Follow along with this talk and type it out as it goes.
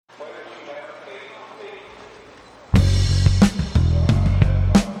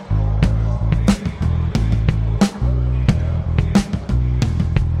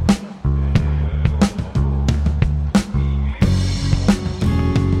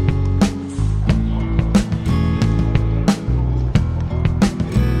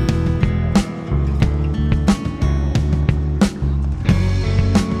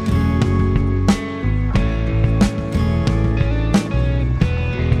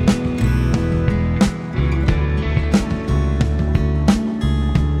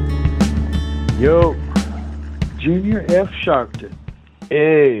Yo, Junior F. Sharpton.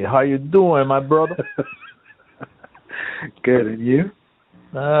 hey, how you doing, my brother? Good, and you?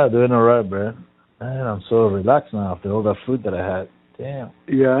 Doing all right, man. Man, I'm so relaxed now after all that food that I had. Damn.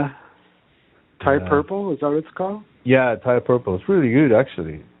 Yeah. Thai Yeah. purple, is that what it's called? Yeah, Thai purple. It's really good,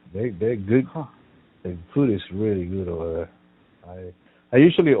 actually. They're good. Huh. The food is really good over there. I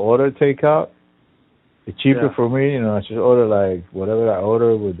usually order takeout. It's cheaper Yeah. for me, I just order like whatever I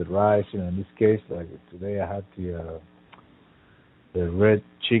order with the rice. In this case, like today I had the red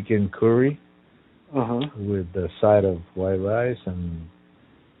chicken curry Uh-huh. with the side of white rice and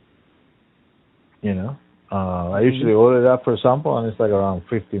I Hmm. usually order that for sample and it's like around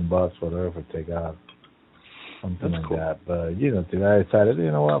 $15 whatever for takeout, something That's like cool. that. But today I decided,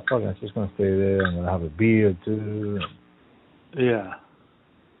 what, fuck, I'm just gonna stay there. I'm gonna have a beer or two, Yeah.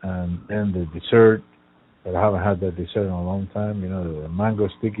 and then the dessert. But I haven't had that dessert in a long time. The mango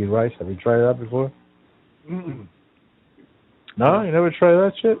sticky rice. Have you tried that before? Mm-mm. No, No, you never tried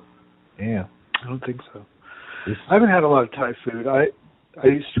that shit. Yeah, I don't think so. it's I haven't had a lot of Thai food. I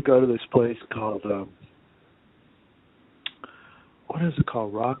used to go to this place called, what is it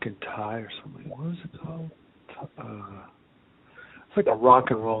called? Rock and Thai or something. What is it called? It's like a rock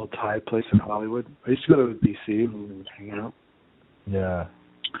and roll Thai place in Hollywood. I used to go to D.C. and we would hang out. yeah.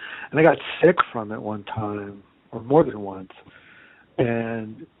 And I got sick from it one time, or more than once.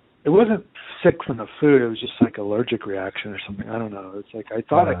 And it wasn't sick from the food, it was just like allergic reaction or something. I don't know. It's like I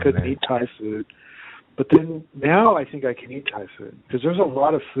thought I couldn't Man. eat Thai food. But then now I think I can eat Thai food. Because there's a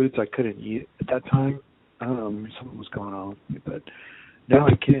lot of foods I couldn't eat at that time. I don't know, maybe something was going on with me, but now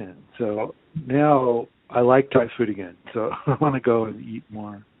I can. So now I like Thai food again. So I want to go and eat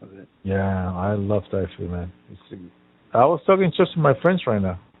more of it. Yeah, I love Thai food, man. I was talking just to my friends right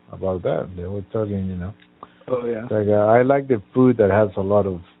now about that. They were talking, Oh, yeah. like I like the food that has a lot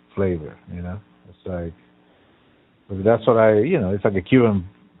of flavor. It's like but that's what it's like a Cuban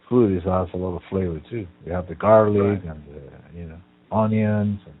food. It has a lot of flavor too. You have the garlic Right. and the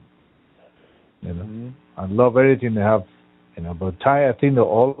onions and Hmm. I love everything they have. But Thai, I think that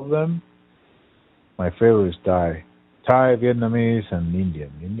all of them. My favorite is Thai, Vietnamese, and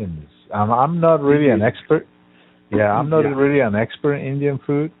Indian. Indian is. I'm not really an Indian. expert. Yeah, I'm not Yeah. really an expert in Indian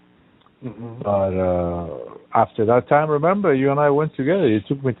food. Hmm. But after that time, remember you and I went together. You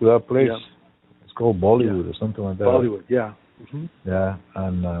took me to that place. Yeah. It's called Yeah. Bollywood or something like that. Bollywood. Yeah. Hmm. Yeah,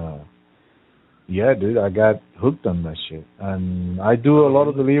 and yeah, dude, I got hooked on that shit. And I do Oh, a lot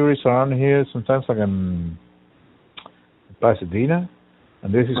of really? deliveries around here. Sometimes like in Pasadena,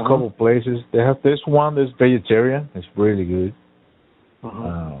 and there's a Uh-huh. couple places. They have this one that's vegetarian. It's really good. Uh-huh.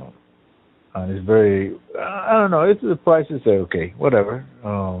 Uh, and it's very. I don't know. It's the prices are okay, whatever.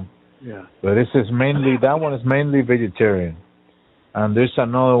 Yeah. But this is mainly that one is mainly vegetarian. And there's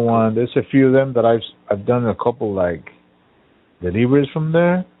another Cool. one. There's a few of them that I've done a couple like deliveries from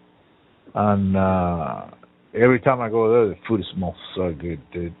there, and every time I go there, the food smells so good,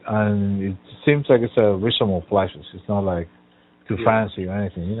 dude. And it seems like it's a reasonable prices. It's not like too Yeah. fancy or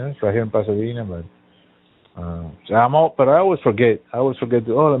anything. It's right here in Pasadena, but. So I'm all, but I always forget. I always forget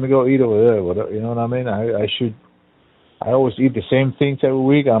to. Oh, let me go eat over there. Whatever, you know what I mean? I should. I always eat the same things every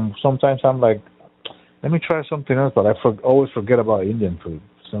week. Sometimes I'm like, let me try something else, but always forget about Indian food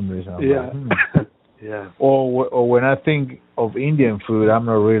for some reason. I'm Yeah. like, Yeah. or when I think of Indian food, I'm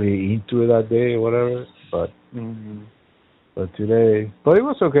not really into it that day or whatever. Hmm. But today, but it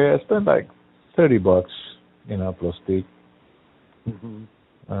was okay. I spent like $30, plus tip. Hmm.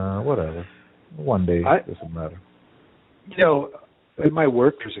 Whatever. One day I, doesn't matter. you know, in my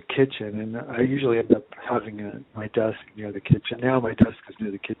work there's a kitchen, and I usually end up having my desk near the kitchen. Now my desk is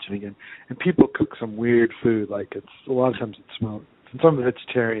near the kitchen again, and people cook some weird food. Like it's a lot of times it smells. Since I'm a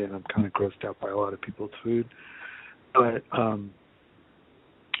vegetarian, I'm kind of grossed out by a lot of people's food. But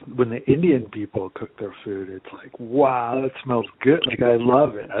when the Indian people cook their food, it's like, wow, that smells good. Like I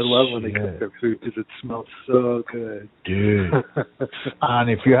love it. I love when they cook Shit. their food because it smells so good. Dude. And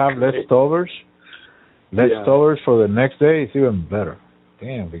if you have Great. leftovers Yeah. for the next day, it's even better.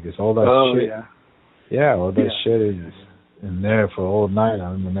 Damn, because all that Oh shit, yeah. yeah, all that Yeah. shit is in there for all night,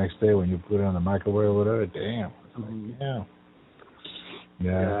 and the next day when you put it in the microwave or whatever, damn, Mhm. yeah,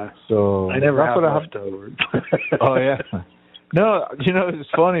 yeah. Yeah. So I never that's have what I have. leftovers. Oh yeah. No, it's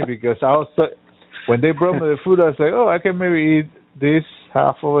funny because when they brought me the food, I was like, oh, I can maybe eat this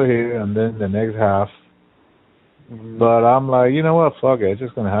half over here and then the next half. Mhm. But I'm like, you know what? Fuck it. I'm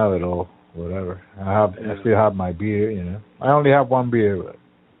just gonna have it all. Whatever. I Yeah. still have my beer. I only have one beer. But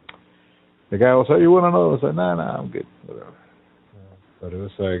the guy was like, "You want another?" I was like, "Nah, I'm good." Whatever. But it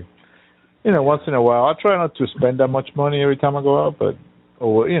was like, once in a while. I try not to spend that much money every time I go out, but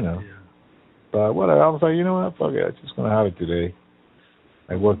Yeah. But whatever. I was like, you know what? Fuck it. I'm just gonna have it today.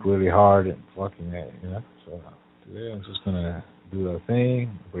 I worked really hard and fucking it, you know. So today I'm just gonna do the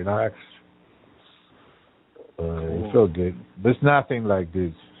thing, relax. Cool. It felt good. But it's nothing like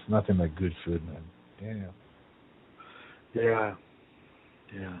this. It's nothing like good food, man. Damn. Yeah.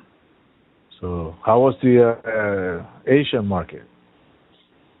 Yeah. So how was the Asian market?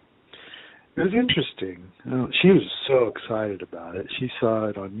 It was interesting. She was so excited about it. She saw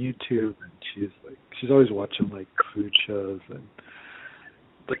it on YouTube, and she's always watching like food shows, and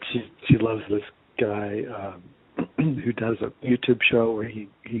like she loves this guy who does a YouTube show where he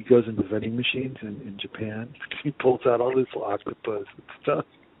goes into vending machines in Japan. He pulls out all this octopus and stuff.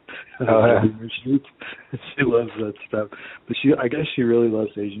 Vending machines. She loves that stuff. But I guess she really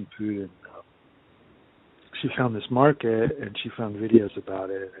loves Asian food, and she found this market and she found videos about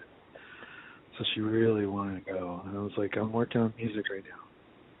it. So she really wanted to go. And I was like, I'm working on music right now.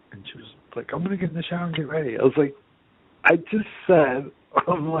 And she was like, I'm going to get in the shower and get ready. I was like, I just said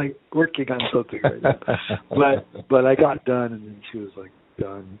I'm like working on something right now. But I got done, and then she was like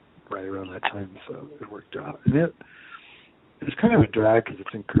done right around that time, so it worked out. And it's kind of a drag because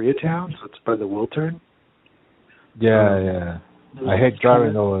it's in Koreatown, so it's by the Wiltern. Yeah. I hate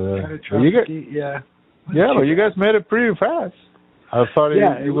driving over there. Yeah. Yeah, but you guys made it pretty fast. I thought you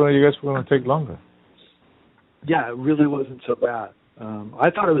guys were going to take longer. Yeah, it really wasn't so bad. I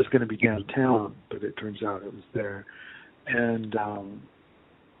thought it was going to be downtown, but it turns out it was there. And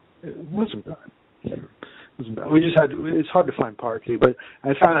it wasn't bad. We just it's hard to find parking, but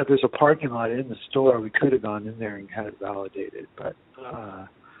I found out there's a parking lot in the store. We could have gone in there and had it validated, but I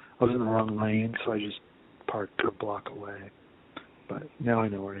was in the wrong lane, so I just parked a block away. But now I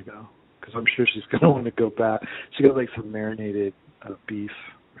know where to go, because I'm sure she's going to want to go back. She got like some marinated beef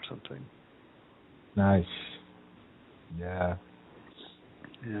or something. Nice. Yeah.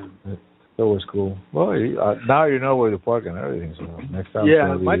 Yeah. That was cool. Well, now you know where to park and everything, so next time it's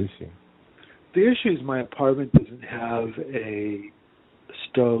going to be easy. The issue is my apartment doesn't have a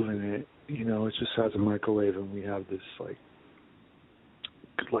stove in it. You know, it just has a microwave, and we have this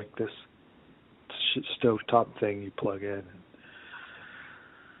like this stove top thing you plug in.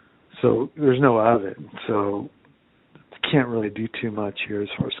 So there's no oven, so can't really do too much here as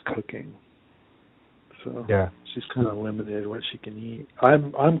far as cooking. So yeah, she's kind of limited what she can eat.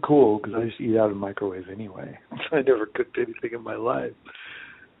 I'm cool because I just eat out of the microwave anyway. I never cooked anything in my life.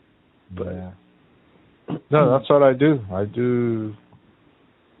 But yeah. No, that's what I do.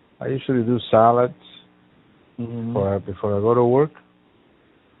 I usually do salads before I go to work.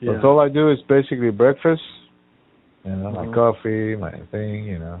 Yeah. But all I do is basically breakfast, my coffee, my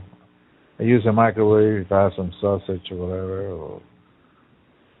thing, I use a microwave if I have some sausage or whatever, or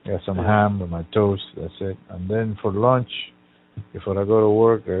some ham with my toast, that's it. And then for lunch, before I go to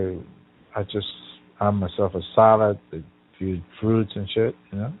work, I just have myself a salad, a few fruits and shit,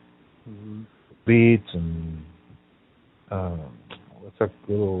 beets and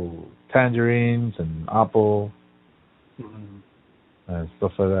little tangerines and apple and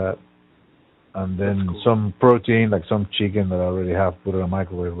stuff like that. And then some protein, like some chicken that I already have put in a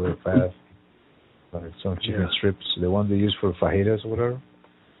microwave really fast. Like some chicken strips, the one they use for fajitas or whatever.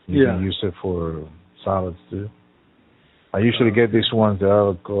 You can use it for salads too. I usually get these ones that I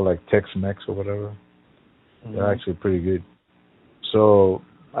would call like Tex-Mex or whatever. They're actually pretty good. So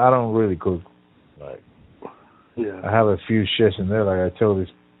I don't really cook. I have a few shits in there. Like I tell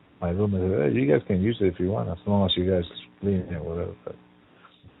my roommates, hey, you guys can use it if you want, as long as you guys clean it or whatever. But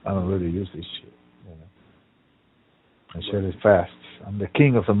I don't really use this shit. My shit is fast. I'm the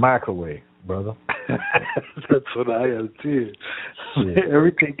king of the microwave, brother. That's what I am too.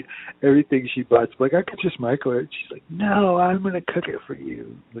 Everything she buys, like I could just microwave it. She's like, no, I'm gonna cook it for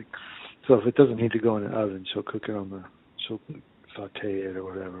you. Like, so if it doesn't need to go in the oven, she'll cook it she'll saute it or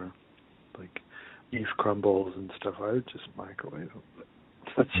whatever, like beef crumbles and stuff. I would just microwave them.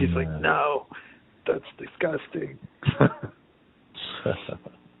 But she's like, no, that's disgusting.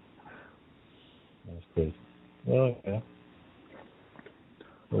 That's good. Well, yeah.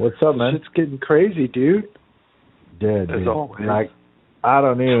 What's up, man? It's getting crazy, dude. Yeah, dude. Like,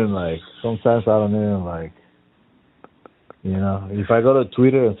 sometimes I don't even if I go to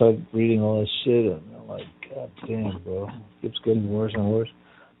Twitter and start reading all this shit, and I'm like, God damn, bro. It keeps getting worse and worse.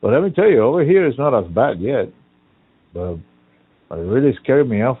 But let me tell you, over here it's not as bad yet. But it really scared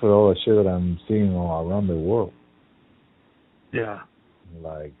me off with all the shit that I'm seeing all around the world. Yeah.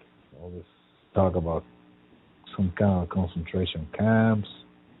 Like, all this talk about some kind of concentration camps.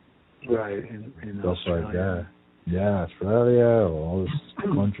 Right, in stuff Australia. Like that. Yeah, Australia, or all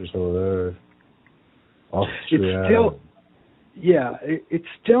these countries over there. Austria. It's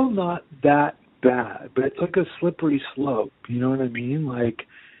still not that bad, but it's like a slippery slope. You know what I mean? Like,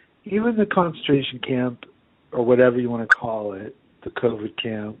 even the concentration camp, or whatever you want to call it, the COVID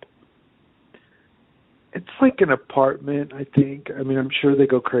camp, it's like an apartment, I think. I mean, I'm sure they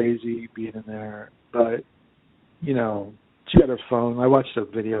go crazy being in there, but, you know, she had her phone. I watched a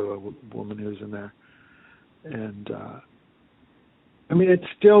video of a woman who was in there, and, I mean, it's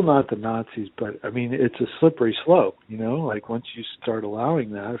still not the Nazis, but, I mean, it's a slippery slope, you know? Like, once you start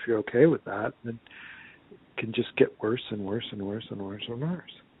allowing that, if you're okay with that, then it can just get worse and worse and worse and worse and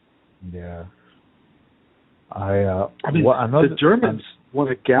worse. Yeah. I mean, the Germans want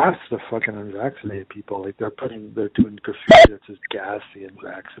to gas the fucking unvaccinated people. Like, they're doing graffiti that says gas the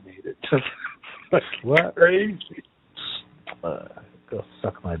unvaccinated. That's what? Crazy. Go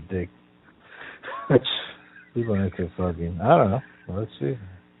suck my dick. People need to fucking, I don't know. Let's see.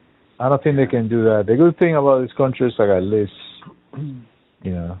 I don't think they can do that. The good thing about this country is, like, at least,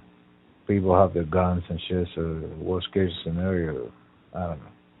 you know, people have their guns and shit, so worst case scenario, I don't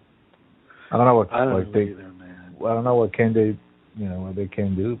know. I don't know what either, man. I don't know what can they, you know, what they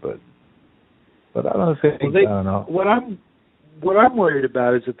can do, but I don't think, well, I don't know. What I'm worried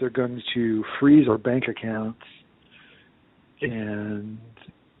about is that they're going to freeze our bank accounts and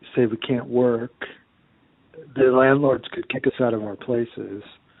say we can't work. The landlords could kick us out of our places.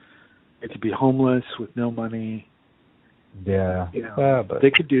 We could be homeless with no money. Yeah. You know, yeah, but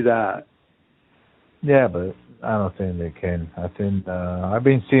they could do that. Yeah, but I don't think they can. I think I've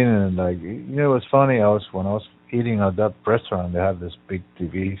been seeing it, like, you know, what's funny? When I was eating at that restaurant, they have this big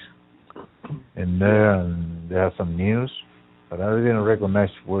TVs in there, and they have some news, but I didn't recognize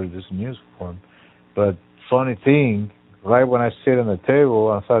where this news from. But funny thing, right when I sit on the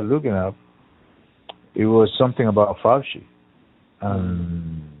table and started looking up, it was something about Fauci,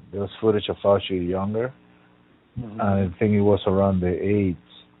 and there was footage of Fauci younger, and I think it was around the AIDS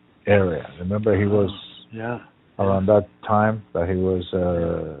area. Remember, he was around that time that he was,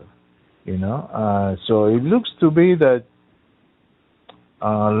 you know. So it looks to be that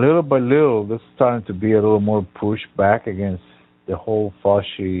little by little, there's starting to be a little more pushback against the whole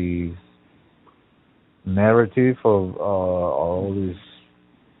Fauci narrative of all this,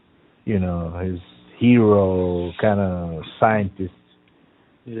 you know, his hero kind of scientist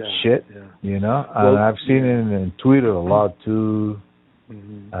shit, you know. And I've seen it in Twitter a lot too.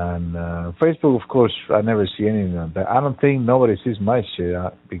 And Facebook, of course, I never see anything on that. I don't think nobody sees my shit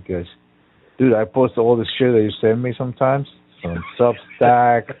because, dude, I post all the shit that you send me sometimes from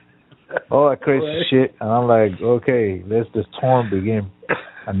Substack, all that crazy shit, and I'm like, okay, let the storm begin.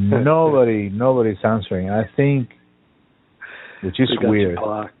 And nobody's answering. I think, which is weird.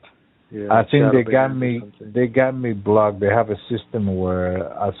 Yeah, I think they got me blocked. They have a system where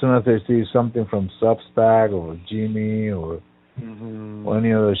as soon as they see something from Substack or Jimmy or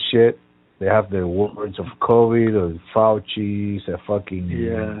any other shit, they have the words of COVID or Fauci's a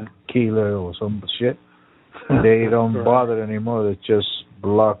fucking killer or some shit. They don't bother anymore. They just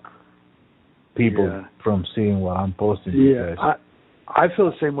block people from seeing what I'm posting. Yeah, I feel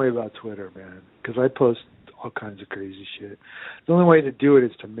the same way about Twitter, man, because I post all kinds of crazy shit. The only way to do it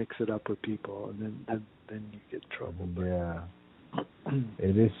is to mix it up with people, and then you get in trouble. Yeah.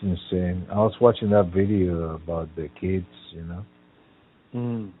 It is insane. I was watching that video about the kids, you know.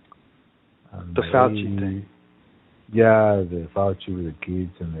 The Fauci thing. Yeah, the Fauci with the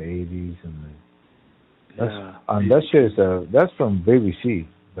kids in the 80s and that shit is that's from BBC.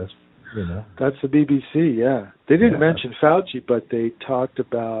 That's, you know. That's the BBC. Yeah, they didn't mention Fauci, but they talked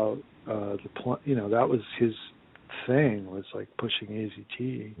about you know, that was his thing, was like pushing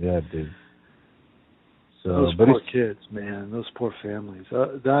AZT. Yeah, dude. So, those poor kids, man, those poor families.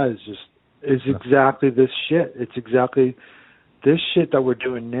 That is exactly this shit. It's exactly this shit that we're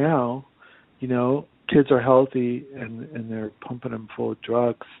doing now. You know, kids are healthy and they're pumping them full of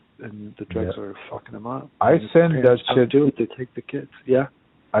drugs, and the drugs are fucking them up. I send that shit. Do it. They take the kids. Yeah.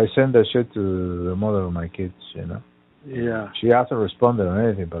 I send that shit to the mother of my kids. You know. Yeah. She hasn't responded on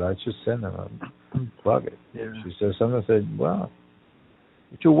anything, but I just send them a plug it. Yeah. She says something. I said, "Well,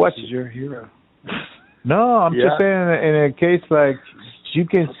 you watch She's your hero." No, I'm just saying in a case like you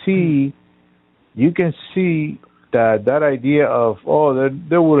can see that idea of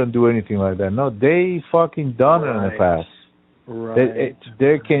they wouldn't do anything like that. No, they fucking done it in the past. Right.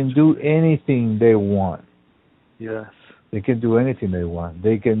 They can do anything they want. Yes. They can do anything they want.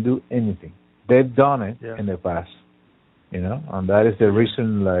 They can do anything. They've done it in the past. You know, and that is the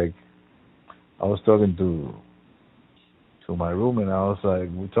reason. Like, I was talking to my roommate, and I was like,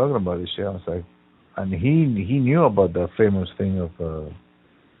 we're talking about this shit. I was like, and he knew about that famous thing of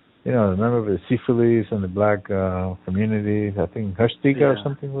remember the syphilis and the black communities. I think Hashtika or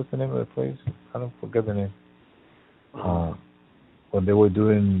something was the name of the place. I don't forget the name. When they were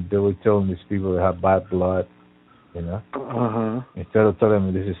telling these people they have bad blood, instead of telling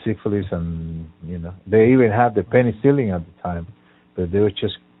them this is syphilis, and they even had the penicillin at the time, but they would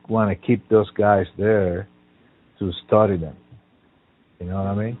just want to keep those guys there to study them. You know what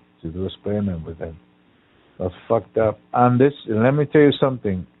I mean? To do experiment with them. That's fucked up. And let me tell you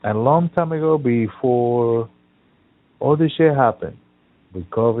something. A long time ago, before all this shit happened, with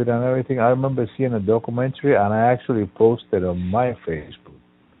COVID and everything, I remember seeing a documentary, and I actually posted on my Facebook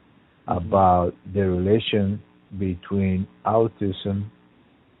about the relation between autism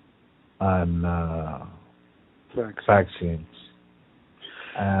and vaccines.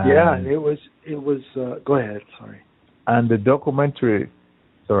 And it was. Go ahead. Sorry. And the documentary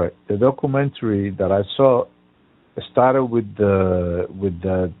that I saw started with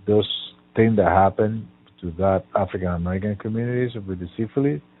those things that happened to that African American communities with the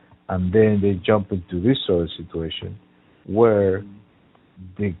syphilis, and then they jump into this sort of situation where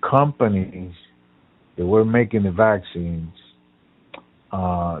the companies that were making the vaccines,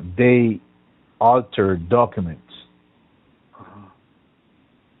 they altered documents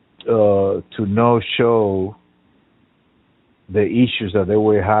to no show the issues that they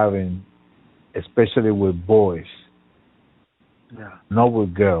were having, especially with boys, not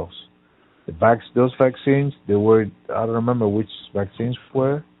with girls. Those vaccines, I don't remember which vaccines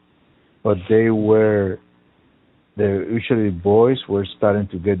were, but usually boys were starting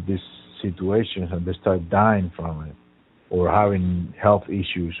to get these situations and they start dying from it or having health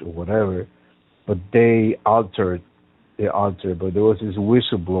issues or whatever. But they altered, but there was this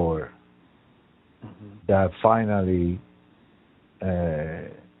whistleblower that finally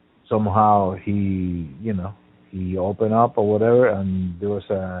somehow he opened up or whatever, and there was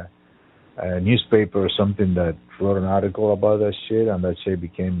a newspaper or something that wrote an article about that shit, and that shit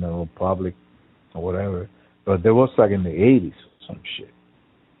became public or whatever. But there was like in the 80s or some shit.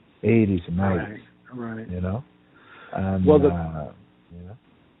 80s and 90s. Right. And,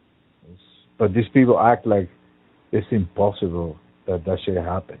 but these people act like it's impossible that shit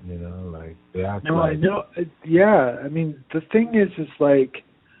happened, like they act No, like... I know. Yeah, I mean, the thing is like,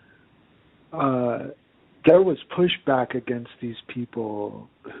 there was pushback against these people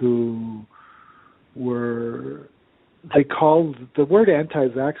who were, they called, the word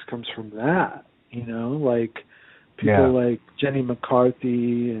anti-vax comes from that, like people like Jenny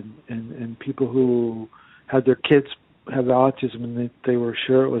McCarthy and people who had their kids have autism, and they were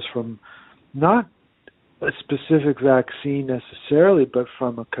sure it was from not a specific vaccine necessarily, but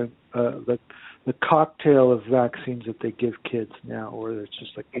from the cocktail of vaccines that they give kids now, where it's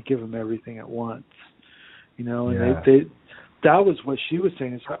just like they give them everything at once, and they that was what she was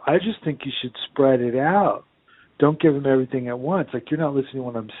saying. Is I just think you should spread it out. Don't give them everything at once. Like, you're not listening to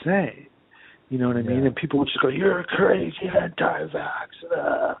what I'm saying. You know what I mean? And people would just go, "You're crazy, anti-vax,"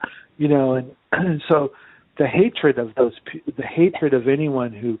 and so the hatred of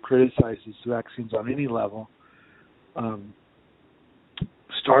anyone who criticizes vaccines on any level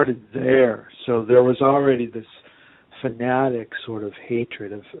started there. So there was already this fanatic sort of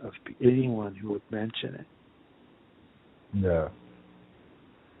hatred of anyone who would mention it. Yeah.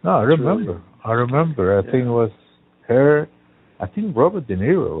 No, I remember. I think it was her. I think Robert De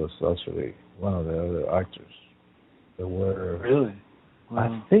Niro was actually one of the other actors that were. Really? Wow.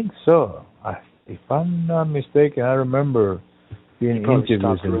 I think so. If I'm not mistaken, I remember being interviewed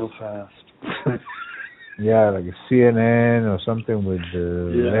real fast. Like a CNN or something with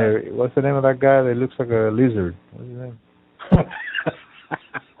Larry. What's the name of that guy that looks like a lizard? What's his name?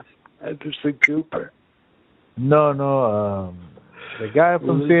 Anderson Cooper. No. The guy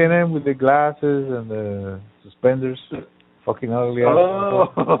from CNN with the glasses and the suspenders. Fucking ugly.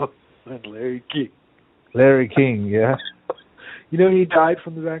 And Larry King. Larry King, yeah. He died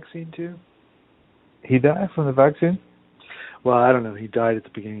from the vaccine too? He died from the vaccine? Well, I don't know. He died at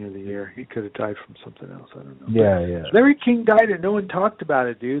the beginning of the year. He could have died from something else. I don't know. Yeah. Larry King died and no one talked about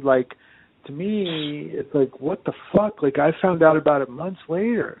it, dude. Like, to me, it's like, what the fuck? Like, I found out about it months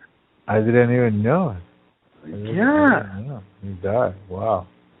later. I didn't even know. Yeah. He died. Wow.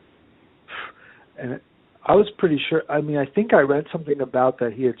 And I was pretty sure. I mean, I think I read something about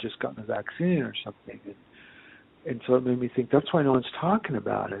that he had just gotten a vaccine or something. And so it made me think that's why no one's talking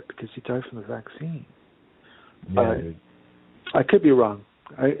about it, because he died from the vaccine. Yeah. I could be wrong.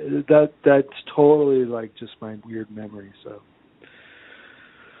 That's totally like just my weird memory. So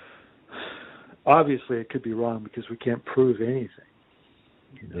obviously it could be wrong because we can't prove anything.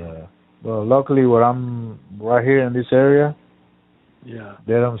 Yeah. Well, luckily, where I'm right here in this area, Yeah.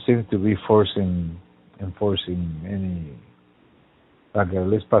 They don't seem to be enforcing any, like at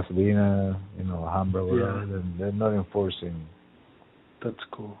least Pasadena, Alhambra, whatever. Yeah. They're not enforcing. That's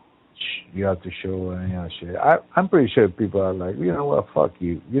cool. You have to show any other shit. I'm pretty sure people are like, you know what, fuck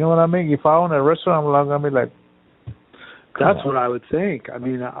you. You know what I mean? If I own a restaurant, I'm gonna be like, that's what I would think. I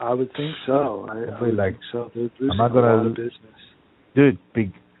mean, I would think so. I would like, think so. They're losing I'm not gonna, a lot of business. Dude,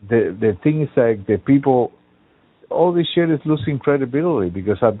 the thing is like the people, all this shit is losing credibility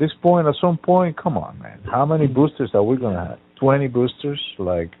because at this point, at some point, come on, man, how many boosters are we gonna have? 20 boosters,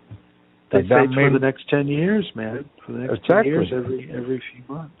 like. They say for the next 10 years, man. For the next 10 years, every few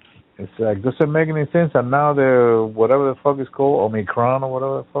months. It's like, doesn't make any sense. And now the whatever the fuck is called, Omicron or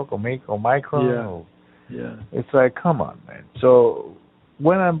whatever the fuck, Omicron. Yeah. It's like, come on, man. So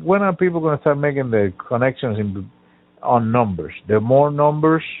when are people gonna start making the connections on numbers? The more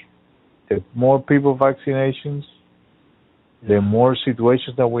numbers, the more people vaccinations, the more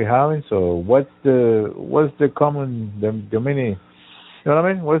situations that we're having. So what's the common denominator? You know what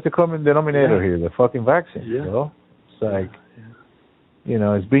I mean? What's the common denominator here? The fucking vaccine. Yeah. You know? It's like,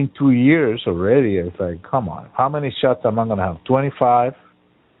 it's been 2 years already. It's like, come on. How many shots am I going to have? 25?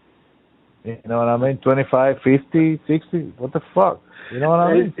 You know what I mean? 25, 50, 60? What the fuck? You know what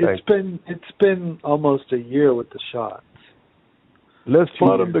I mean? It's been almost a year with the shots. Let's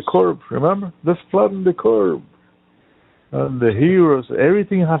flatten the curve, remember? Let's flatten the curve. And the heroes,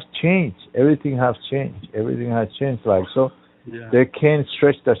 everything has changed. Everything has changed. Like, so. Yeah. They can't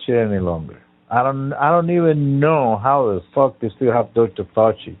stretch that shit any longer. I don't even know how the fuck they still have Dr.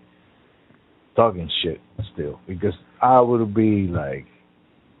 Fauci talking shit still, because I would be like,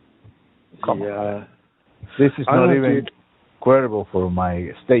 come on. This is not even credible for my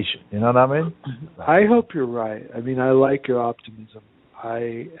station. You know what I mean? I hope you're right. I mean, I like your optimism.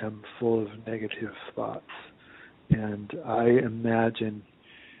 I am full of negative thoughts, and I imagine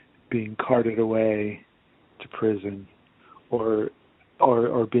being carted away to prison. Or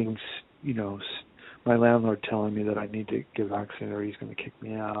being, my landlord telling me that I need to get vaccinated or he's going to kick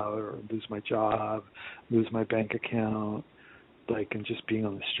me out or lose my job, lose my bank account, and just being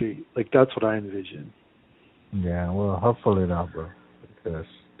on the street. That's what I envision. Yeah, well, hopefully not, bro. Because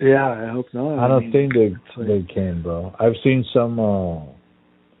I hope not. I don't think they can, bro. I've seen some,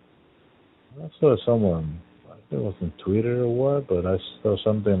 I saw someone, I think it was on Twitter or what, but I saw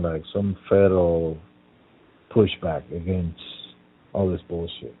something like some federal pushback against all this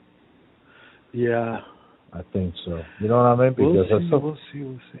bullshit. Yeah. I think so. You know what I mean? Because we'll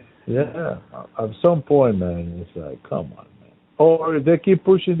see. Yeah. At some point, man, it's like, come on, man. Or if they keep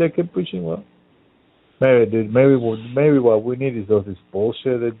pushing, well, maybe what we need is all this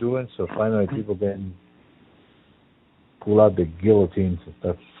bullshit they're doing, so finally people can pull out the guillotines and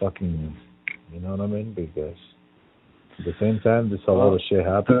start fucking, you know what I mean? Because at the same time, there's a lot of shit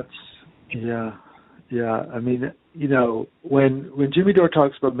happening. Yeah, I mean, when Jimmy Dore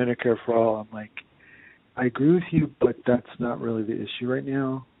talks about Medicare for all, I'm like, I agree with you, but that's not really the issue right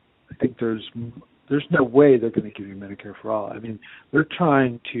now. I think there's no way they're going to give you Medicare for all. I mean, they're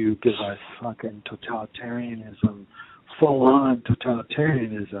trying to give us fucking totalitarianism, full-on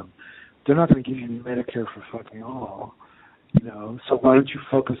totalitarianism. They're not going to give you Medicare for fucking all, So why don't you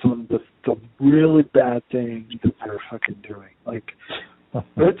focus on the really bad things that they're fucking doing?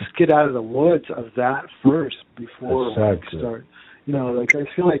 Let's get out of the woods of that first before we start. I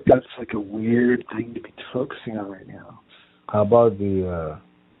feel like that's a weird thing to be focusing on right now. How about the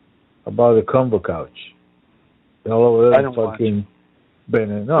combo couch? All over there, fucking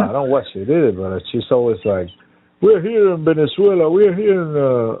Benin. No, I don't watch it either, but she's always like, "We're here in Venezuela. We're here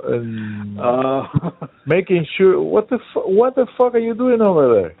in making sure." What the fuck are you doing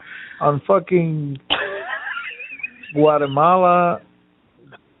over there? On fucking Guatemala.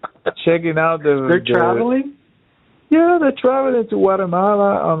 Checking out They're traveling? Yeah, they're traveling to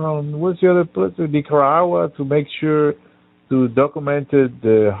Guatemala. What's the other place? Nicaragua, to make sure to document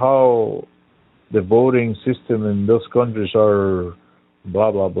how the voting system in those countries are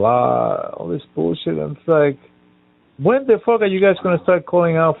blah, blah, blah. All this bullshit. And it's like, when the fuck are you guys going to start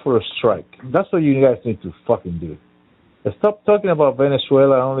calling out for a strike? That's what you guys need to fucking do. Stop talking about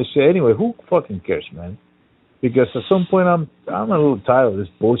Venezuela and all this shit. Anyway, who fucking cares, man? Because at some point, I'm a little tired of this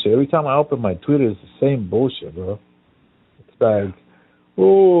bullshit. Every time I open my Twitter, it's the same bullshit, bro. It's like,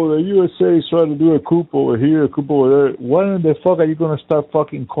 the USA is trying to do a coup over here, a coup over there. When the fuck are you going to start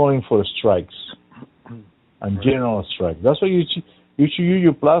fucking calling for strikes? And general strikes. That's what you should use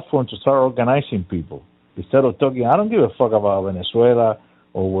your platform to start organizing people. Instead of talking, I don't give a fuck about Venezuela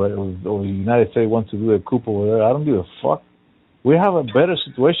or the United States wants to do a coup over there. I don't give a fuck. We have a better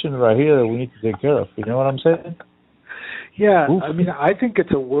situation right here that we need to take care of. You know what I'm saying? Yeah, Oof. I mean, I think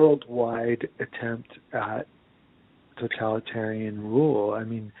it's a worldwide attempt at totalitarian rule. I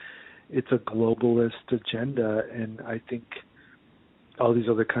mean, it's a globalist agenda, and I think all these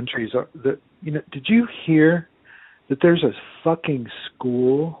other countries are. Did you hear that there's a fucking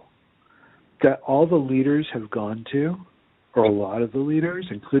school that all the leaders have gone to, or a lot of the leaders,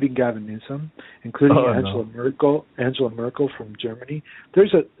 including Gavin Newsom, including Angela Merkel from Germany?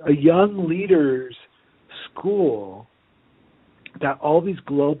 There's a young leaders school that all these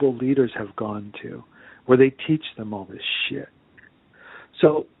global leaders have gone to, where they teach them all this shit.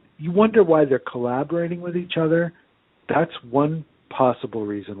 So you wonder why they're collaborating with each other. That's one possible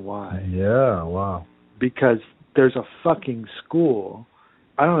reason why. Yeah, wow. Because there's a fucking school.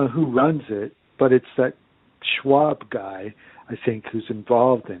 I don't know who runs it, but it's that Schwab guy, I think, who's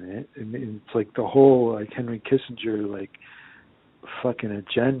involved in it. And it's like the whole like Henry Kissinger like fucking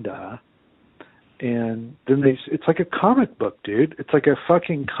agenda. And then it's like a comic book, dude. It's like a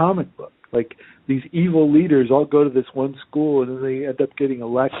fucking comic book. Like these evil leaders all go to this one school and then they end up getting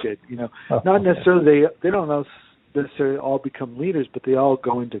elected. Not necessarily they don't necessarily all become leaders, but they all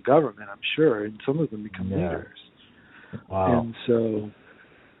go into government, I'm sure, and some of them become leaders. Wow. And so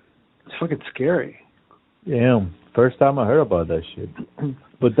it's fucking scary. Yeah, first time I heard about that shit.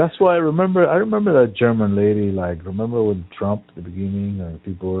 But that's why I remember that German lady, like, remember with Trump at the beginning,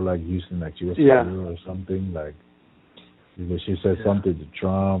 people were like using like she was or something, like because she said something to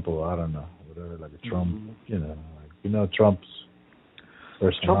Trump or I don't know, whatever, like a Trump, Trump's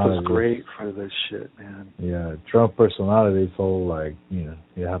personality. Trump is great for this shit, man. Yeah, Trump personality is all like, you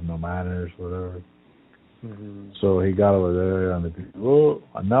have no manners, whatever. Mm-hmm. So he got over there and the people,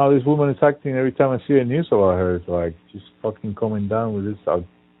 and now this woman is acting every time I see a news about her, it's like she's fucking coming down with this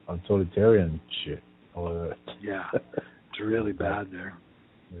authoritarian shit over there. Yeah, it's really bad there.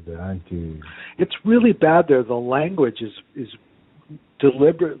 It's really bad there. The language is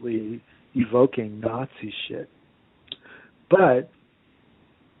deliberately evoking Nazi shit. But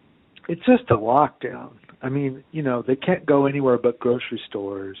it's just a lockdown. I mean, they can't go anywhere but grocery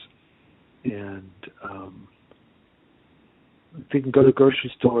stores. And they can go to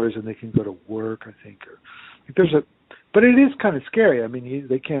grocery stores and they can go to work, I think. But it is kind of scary. I mean,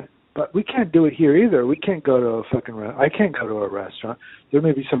 they can't. But we can't do it here either. We can't go to a fucking. I can't go to a restaurant. There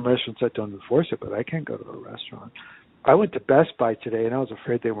may be some restaurants that don't enforce it, but I can't go to a restaurant. I went to Best Buy today, and I was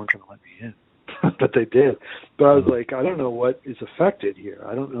afraid they weren't going to let me in, but they did. But I was like, I don't know what is affected here.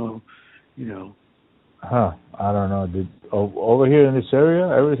 I don't know, I don't know. Over here in this area,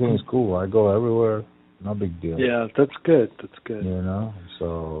 everything is cool. I go everywhere. No big deal. Yeah, that's good.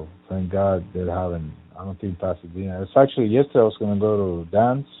 So thank God they haven't. I don't think Pasadena. It's actually yesterday I was going to go to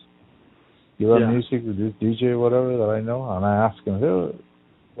dance, give up music with this DJ, whatever that I know, and I asked him, hey,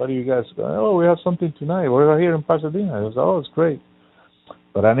 what are you guys going? Oh, we have something tonight. We're here in Pasadena. I was like, oh, it's great.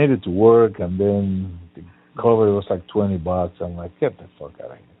 But I needed to work, and then the cover was like $20. I'm like, get the fuck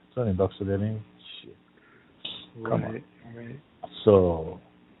out of here. $20 a day. Shit. Come on. Right. So,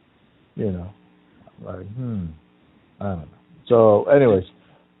 like, I don't know. So, anyways,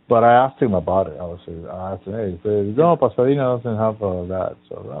 but I asked him about it. I asked him, hey, no, Pasadena doesn't have that.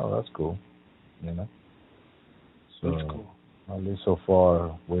 So, that's cool. So, that's cool. At least so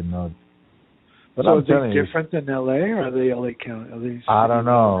far, we're not. But so, are they different than LA, or are they LA County? I don't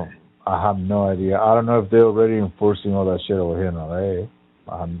know. I have no idea. I don't know if they're already enforcing all that shit over here in LA.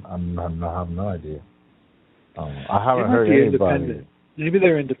 I have no idea. I haven't heard anybody. Maybe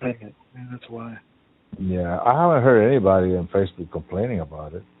they're independent. Maybe that's why. Yeah, I haven't heard anybody on Facebook complaining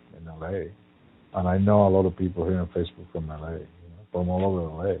about it in LA, and I know a lot of people here on Facebook from LA, from all over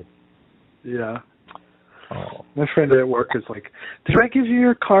LA. Yeah. Oh. My friend at work is like, did I give you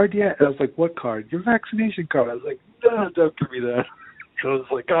your card yet? And I was like, what card? Your vaccination card. I was like, no, don't give me that. So I was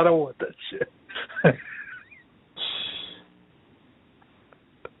like, I don't want that shit.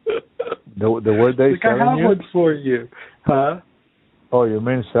 The word they like, I have you? one for you. Huh? Oh, you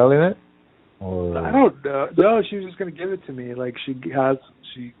mean selling it? Or I don't know. No, she was just going to give it to me. Like, I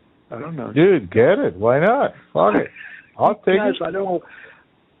don't know. Dude, get it. Why not? Fuck it. I'll take it. I don't.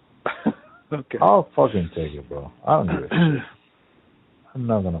 Okay. I'll fucking take it, bro. I don't give a shit. I'm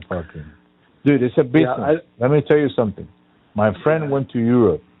not going to fucking... Dude, it's a business. Yeah, let me tell you something. My friend went to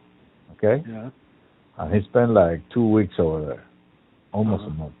Europe, okay? Yeah. And he spent like 2 weeks over there. Almost a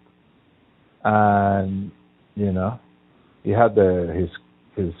month. And, he had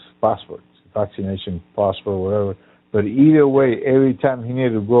his passport, vaccination passport, whatever. But either way, every time he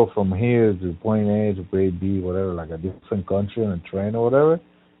needed to go from here to point A to point B, whatever, like a different country on a train or whatever,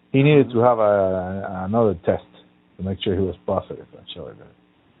 he needed to have another test to make sure he was positive and shit like that.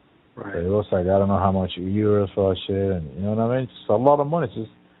 Right. It was like I don't know how much euros for that shit, and you know what I mean. It's a lot of money.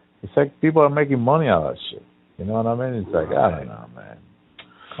 It's like people are making money out of that shit. You know what I mean? It's like I don't know, man.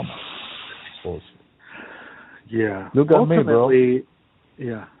 Come on, bullshit. Yeah. Look at me, bro.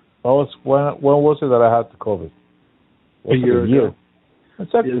 Yeah. When was it that I had the COVID? A year ago.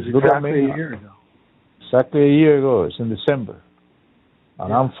 Exactly. It was Look at me. exactly a year ago. Exactly a year ago. It's in December, and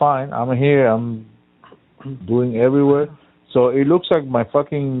Yeah. I'm fine. I'm here. I'm doing everywhere. So it looks like my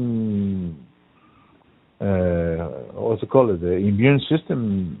fucking what's it called? The immune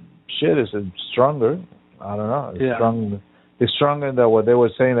system shit is stronger. I don't know. It's strong. It's stronger than what they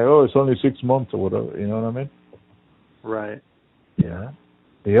were saying. Like, oh, it's only 6 months or whatever. You know what I mean? Right. Yeah.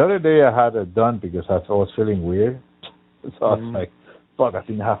 The other day I had it done because I was feeling weird. So I was like, fuck, I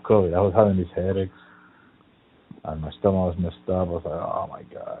think I have COVID. I was having these headaches. And my stomach was messed up. I was like, oh my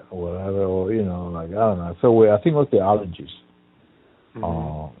God, or whatever. Or, you know, like, I don't know. I feel weird. I think it was the allergies.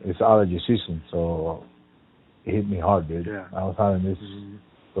 It's allergy season. So it hit me hard, dude. Yeah. I was having this.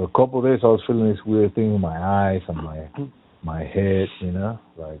 For a couple of days, I was feeling this weird thing in my eyes and my head, you know,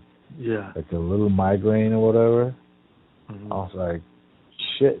 like a little migraine or whatever. I was like,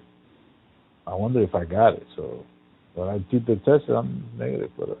 shit, I wonder if I got it. So when I did the test, I'm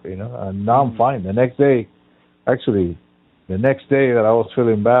negative, you know, and now I'm fine. The next day that I was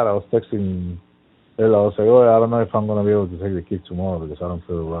feeling bad, I was texting Ella. I was like, oh, I don't know if I'm going to be able to take the kid tomorrow because I don't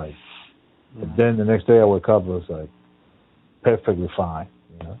feel right. But then the next day I woke up, I was like, perfectly fine,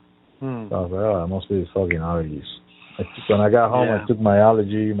 you know. So I was like, oh, it must be these fucking allergies. When I got home, I took my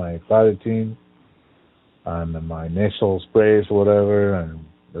allergy, my Claritin, and my nasal sprays or whatever, and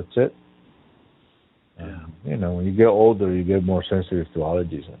that's it. And, you know, when you get older, you get more sensitive to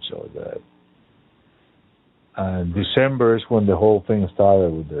allergies and shit like that. And December is when the whole thing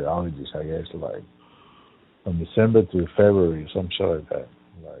started with the allergies, I guess, like from December to February, some shit like that.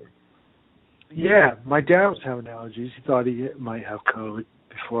 Like, yeah, my dad was having allergies. He thought he might have COVID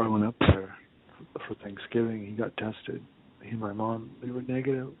before I went up there for Thanksgiving. He got tested. He and my mom, they were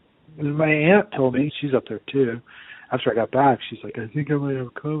negative. And my aunt told me, she's up there too. After I got back, she's like, I think I might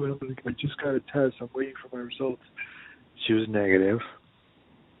have COVID. I'm like, I just got a test. I'm waiting for my results. She was negative.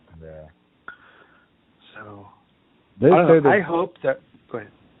 yeah. So, I hope that. Go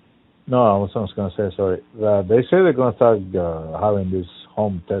ahead. No, I was going to say, sorry. They say they're going to start having this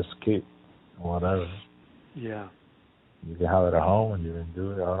home test kit or whatever. Yeah. You can have it at home and you can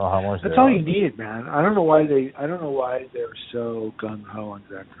do it. I don't know how much. That's all you need, man. I don't know why they're so gung ho on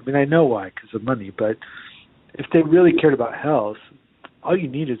that. I mean, I know why, because of money. But if they really cared about health, all you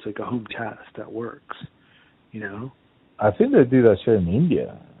need is like a home test that works. You know. I think they do that shit in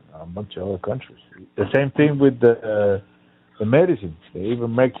India, a bunch of other countries. The same thing with the medicines. They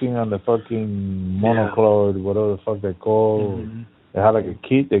even making on the fucking monoclonal, whatever the fuck they call. They had like a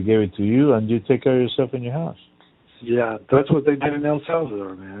kit. They gave it to you, and you take care of yourself in your house. Yeah, that's what they did in El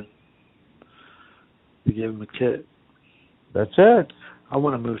Salvador, man. They gave them a kit. That's it. I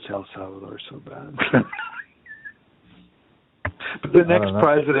want to move to El Salvador so bad. But the next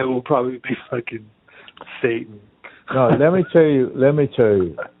president will probably be fucking Satan. No, let me tell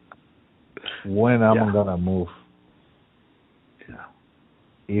you when I'm gonna move. Yeah.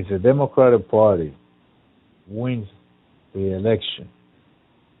 If the Democratic Party wins the election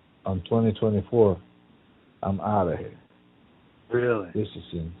on 2024, I'm out of here. Really? This is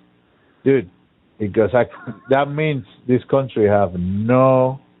it. Dude, because that means this country have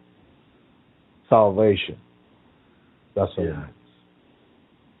no salvation. That's what it means.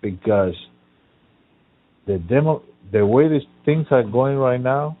 Because the way these things are going right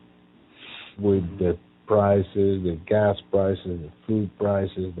now, with the prices, the gas prices, the food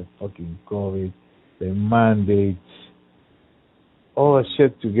prices, the fucking COVID, the mandates, all that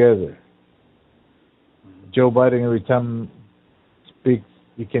shit together. Joe Biden, every time speaks,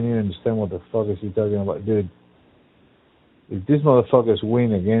 you can't even understand what the fuck is he talking about. Dude, if these motherfuckers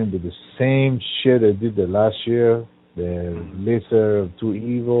win again with the same shit they did the last year, the lesser of two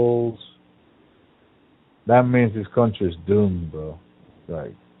evils, that means this country is doomed, bro.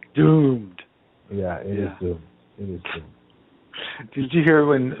 Like, doomed. Yeah, it is doomed. It is doomed. Did you hear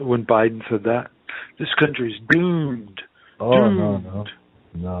when Biden said that? This country's doomed. Oh, doomed.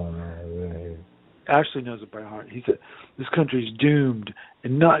 No. Ashley knows it by heart. He said, this country's doomed,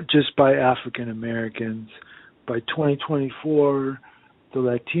 and not just by African Americans. By 2024, the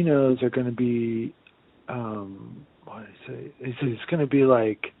Latinos are going to be, what did he say? He said it's going to be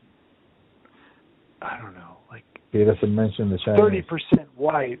like, I don't know, like he doesn't mention the Chinese. 30%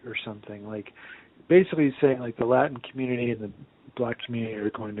 white or something. Like, basically he's saying like the Latin community and the black community are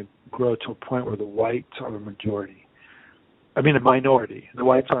going to grow to a point where the whites are the majority. I mean, a minority. The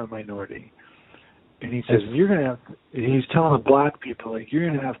whites are a minority. And he says, you're going to have to, and he's telling the black people, like, you're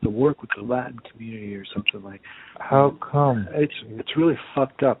going to have to work with the Latin community or something like. How come? It's really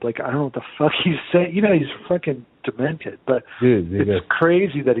fucked up. Like, I don't know what the fuck he's saying. You know, he's fucking demented. But dude, it's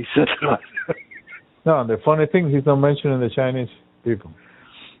crazy that he said that. No, the funny thing, he's not mentioning the Chinese people.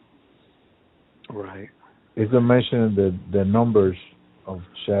 Right. He's not mentioning the numbers of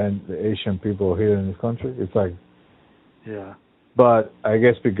the Asian people here in this country. It's like. Yeah. But I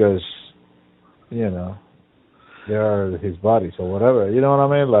guess because, you know, they are his buddies or whatever. You know what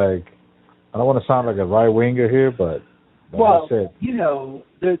I mean? Like, I don't want to sound like a right winger here, but well, that's it. You know,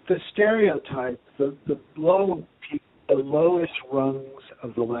 the stereotype, the lowest rungs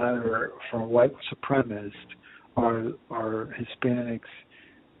of the ladder for white supremacists are Hispanics,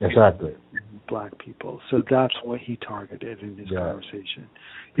 exactly, and black people. So that's what he targeted in his conversation.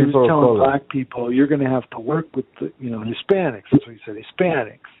 He people was telling black people, you're going to have to work with the, you know, Hispanics. That's what he said,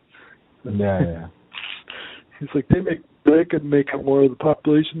 Hispanics. Yeah. He's like, they can make up more of the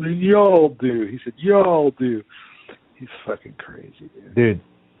population than y'all do. He said, y'all do. He's fucking crazy, dude. Dude,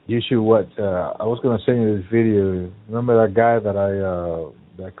 you should watch. I was gonna send you this video. Remember that guy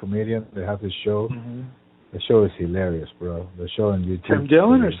that comedian? They have this show. Mm-hmm. The show is hilarious, bro. The show on YouTube. Tim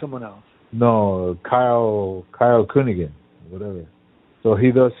Dillon or someone else? No, Kyle Cunningham, whatever. So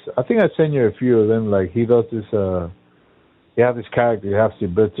he does. I think I sent you a few of them. Like he does this. You have this character. You have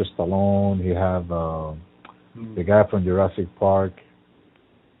Sylvester Stallone. You have the guy from Jurassic Park.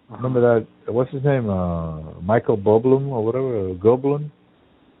 Remember that? What's his name? Michael Goldblum or whatever. Goldblum.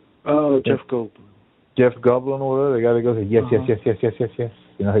 Oh, Jeff Goldblum. Jeff Goldblum or whatever. The guy that goes, yes.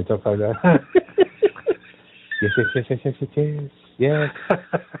 You know, he talks like that. yes.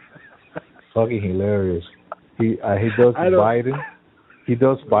 Fucking hilarious. He does Biden. He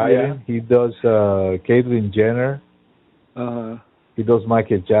does Biden. Yeah. He does Caitlyn Jenner. He does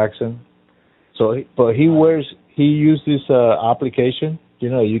Michael Jackson. So, he used this application. You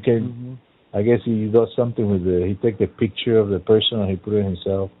know, you can. I guess he does something with he take the picture of the person and he put it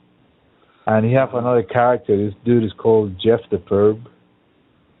himself. And he have another character. This dude is called Jeff the Perb.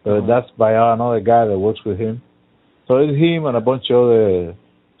 That's by another guy that works with him. So it's him and a bunch of other.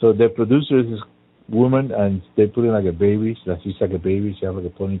 So the producer is this woman, and they put in like a baby. So she's like a baby. She have like a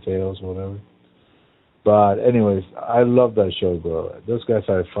ponytails or whatever. But anyways, I love that show, bro. Those guys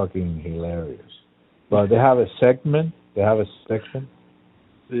are fucking hilarious. But they have a segment.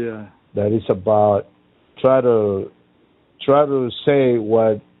 Yeah. That is about try to say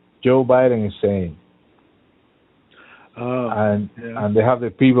what Joe Biden is saying. And they have the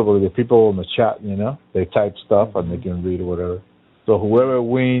people in the chat, you know, they type stuff and they can read or whatever. So whoever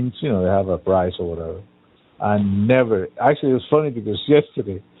wins, you know, they have a prize or whatever. And actually it was funny because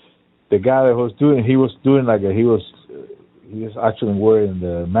yesterday the guy that was doing, he was actually wearing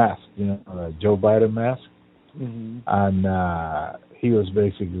the mask, you know, the Joe Biden mask. Mm-hmm. And he was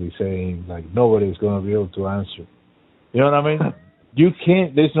basically saying like nobody's going to be able to answer. You know what I mean?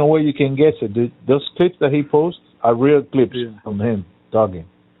 There's no way you can guess it. Those clips that he posts are real clips from him talking,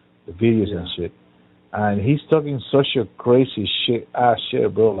 the videos and shit. And he's talking such a crazy shit,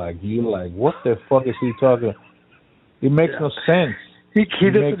 bro. Like what the fuck is he talking? It makes no sense. He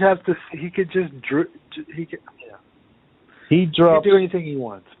doesn't have to. He could just. He could. Yeah. He drops. He can do anything he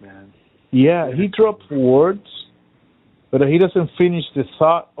wants, man. Yeah, he drops words, but he doesn't finish the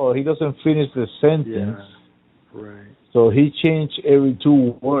thought or he doesn't finish the sentence. Yeah. Right. So he changed every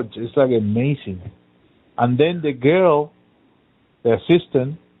 2 words. It's like amazing. And then the girl, the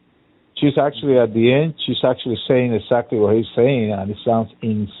assistant, she's actually at the end. She's actually saying exactly what he's saying, and it sounds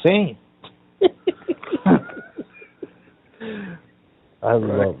insane. I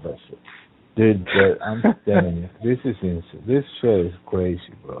love that shit. Dude, I'm telling you, this is insane. This shit is crazy,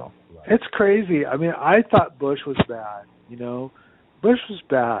 bro. It's crazy. I mean, I thought Bush was bad, you know. Bush was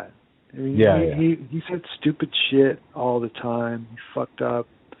bad. I mean, he said stupid shit all the time. He fucked up.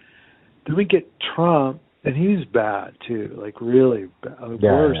 Then we get Trump, and he's bad, too. Like, really bad.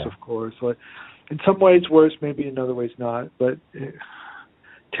 Worse, of course. Like, in some ways worse, maybe in other ways not. But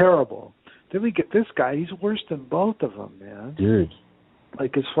terrible. Then we get this guy. He's worse than both of them, man. Dude.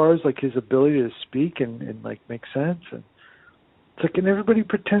 Like, as far as, like, his ability to speak and like, make sense. And it's like, and everybody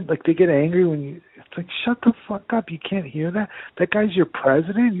pretend, like, they get angry when you, it's like, shut the fuck up. You can't hear that? That guy's your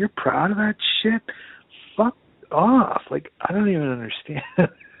president? You're proud of that shit? Fuck off. Like, I don't even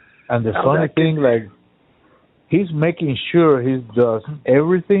understand. And the funny thing, like, he's making sure he does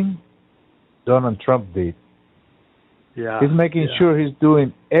everything Donald Trump did. Yeah. He's making sure he's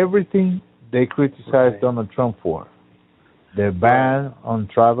doing everything they criticize Donald Trump for. The ban on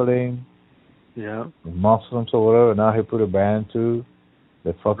traveling, Yeah. Muslims or whatever. Now he put a ban to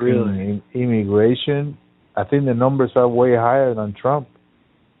the fucking Really? immigration. I think the numbers are way higher than Trump.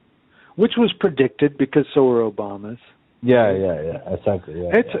 Which was predicted because so were Obama's. Yeah, exactly.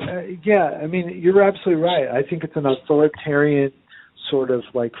 Yeah, It's I mean, you're absolutely right. I think it's an authoritarian sort of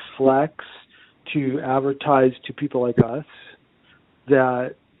like flex to advertise to people like us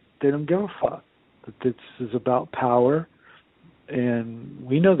that they don't give a fuck. That this is about power, and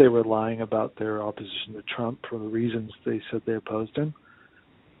we know they were lying about their opposition to Trump for the reasons they said they opposed him.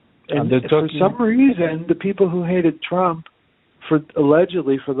 And for some reason, the people who hated Trump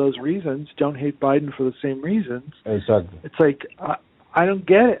allegedly for those reasons don't hate Biden for the same reasons. Exactly. It's like I don't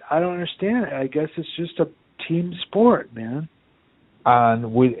get it. I don't understand it. I guess it's just a team sport, man.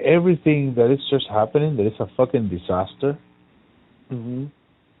 And with everything that is just happening, that is a fucking disaster. Mm-hmm.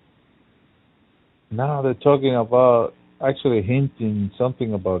 Now they're talking about actually hinting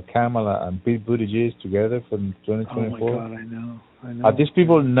something about Kamala and Pete Buttigieg together from 2024. Oh my God, I know. Are these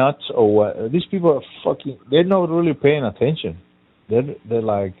people nuts or what? These people are fucking. They're not really paying attention. They're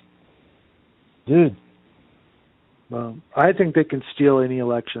like, dude. Well, I think they can steal any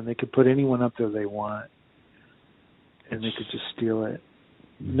election. They could put anyone up there they want, and they could just steal it.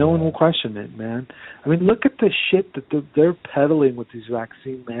 No one will question it, man. I mean, look at the shit that they're peddling with these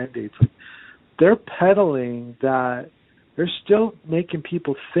vaccine mandates. Like, they're peddling that they're still making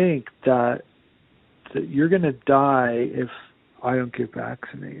people think that you're going to die if I don't get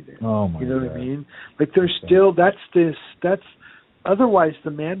vaccinated. Oh my God. You know what I mean? Like, there's still that's otherwise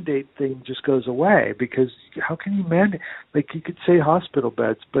the mandate thing just goes away, because how can you mandate? Like, you could say hospital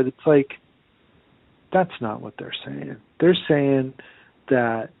beds, but it's like that's not what they're saying. They're saying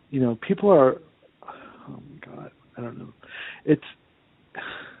that, you know, people are, oh my God, I don't know. It's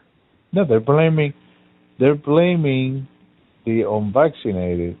no, they're blaming the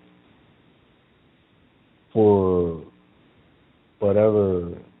unvaccinated for whatever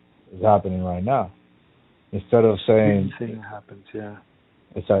is happening right now, instead of saying thing happens. Yeah,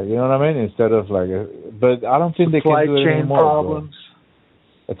 it's like, you know what I mean. Instead of like, but I don't think they can do it anymore. Problems. Bro.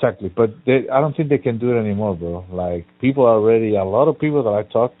 Exactly, but I don't think they can do it anymore, bro. Like, people are already. A lot of people that I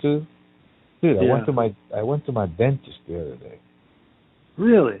talked to, dude. I went to my dentist the other day.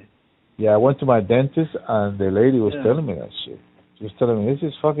 Really? Yeah, I went to my dentist, and the lady was telling me that shit. She was telling me, this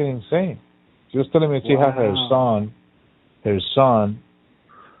is fucking insane. She was telling me she had her son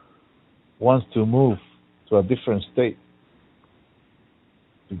wants to move to a different state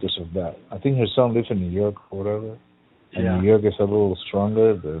because of that. I think her son lives in New York or whatever. And New York is a little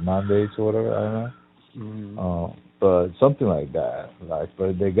stronger, the mandates or whatever, I don't know. Mm-hmm. But something like that. Like,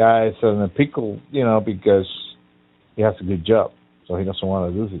 but the guy is in a pickle, you know, because he has a good job. So he doesn't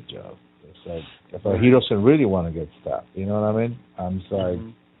want to lose his job. It's like he doesn't really want to get stabbed. You know what I mean? I'm just like,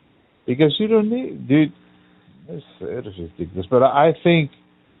 because you don't need, dude. It is ridiculous. But I think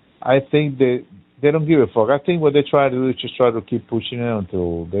they don't give a fuck. I think what they try to do is just try to keep pushing it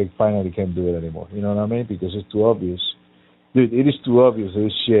until they finally can't do it anymore. You know what I mean? Because it's too obvious. Dude, it is too obvious.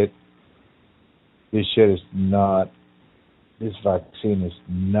 This shit is not. This vaccine is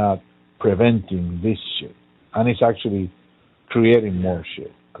not preventing this shit, and it's actually creating more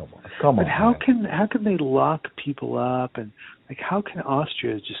shit. Come on. But how can they lock people up, and like, how can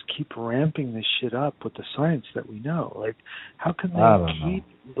Austria just keep ramping this shit up with the science that we know? Like, how can they keep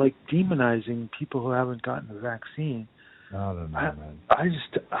like demonizing people who haven't gotten the vaccine? I don't know, man.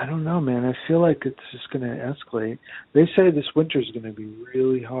 I don't know, man. I feel like it's just going to escalate. They say this winter is going to be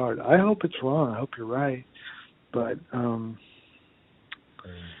really hard. I hope it's wrong. I hope you're right. But I don't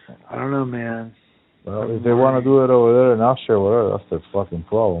know, man. Well, if they want to do it over there in Austria, whatever, that's their fucking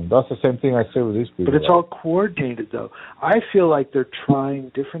problem. That's the same thing I say with these people. But it's all coordinated, though. I feel like they're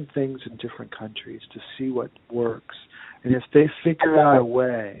trying different things in different countries to see what works. And if they figure out a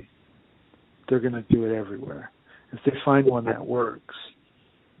way, they're going to do it everywhere. If they find one that works,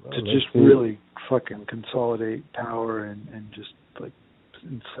 to just really fucking consolidate power and just, like,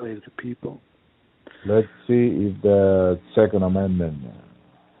 enslave the people. Let's see if the Second Amendment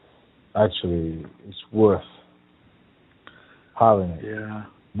actually is worth having it. Yeah.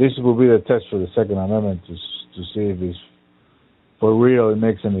 This will be the test for the Second Amendment to see if it's for real. It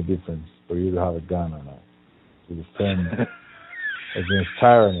makes any difference for you to have a gun or not to defend against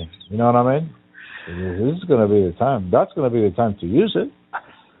tyranny. You know what I mean? This is going to be the time. That's going to be the time to use it.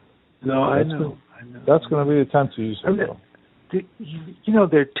 No, I know. That's going to be the time to use it. You know,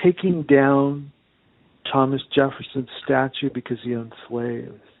 they're taking down Thomas Jefferson's statue because he owned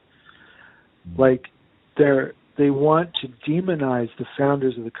slaves. Like, they want to demonize the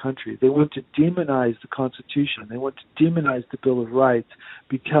founders of the country. They want to demonize the Constitution. They want to demonize the Bill of Rights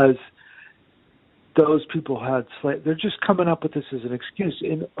because those people had they're just coming up with this as an excuse,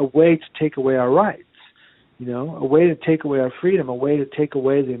 in a way to take away our rights, a way to take away our freedom, a way to take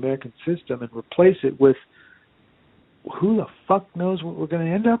away the American system and replace it with who the fuck knows what we're going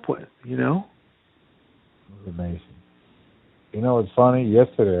to end up with, It's amazing. It's funny,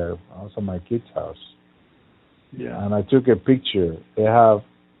 yesterday I was at my kid's house. Yeah. And I took a picture. They have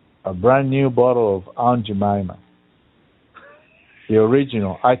a brand new bottle of Aunt Jemima. The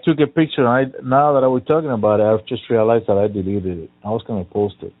original. I took a picture, and now that I was talking about it, I've just realized that I deleted it. I was going to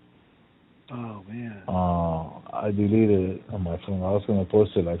post it. Oh, man. I deleted it on my phone. I was going to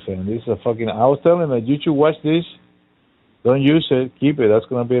post it saying, this is a fucking... I was telling them, you should watch this. Don't use it. Keep it. That's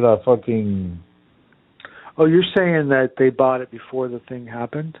going to be like fucking... Oh, you're saying that they bought it before the thing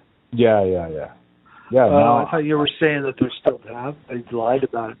happened? Yeah. Yeah, I thought you were saying that they're still have. They lied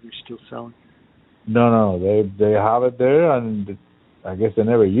about it. They're still selling. No. They have it there, and I guess they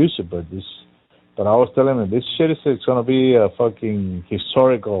never use it. But I was telling them this shit it's gonna be a fucking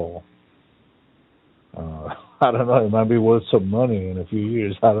historical. I don't know. It might be worth some money in a few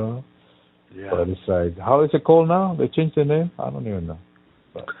years. I don't know. Yeah. But it's like, how is it called now? They changed the name. I don't even know.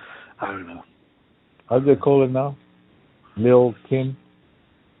 But I don't know. How do they call it now? Lil Kim.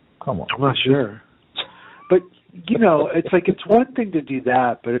 Come on. I'm not sure. But, it's like it's one thing to do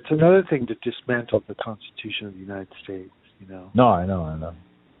that, but it's another thing to dismantle the Constitution of the United States, No, I know.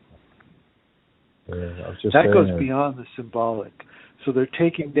 Yeah, that goes beyond the symbolic. So they're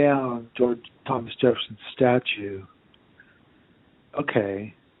taking down George Thomas Jefferson's statue.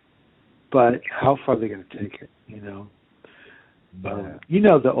 Okay. But how far are they going to take it, Yeah.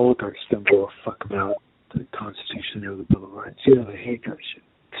 The oligarchs don't give a fuck about the Constitution or the Bill of Rights. They hate that shit.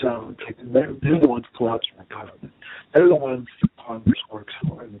 So they're the ones collapsing the government. They're the ones the Congress works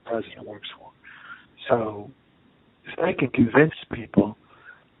for and the president works for. So if they can convince people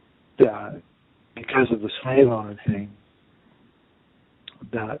that because of the slave owner thing,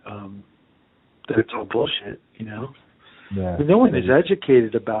 that it's all bullshit, Yeah. But no one is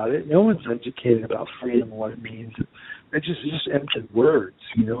educated about it. No one's educated about freedom and what it means. It's just empty words,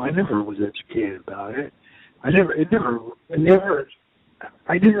 I never was educated about it. I never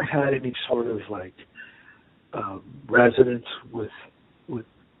had any sort of resonance with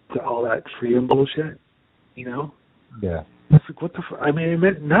all that freedom bullshit, Yeah. It's like, what the fuck? I mean, it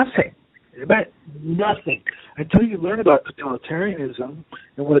meant nothing. It meant nothing. Until you learn about totalitarianism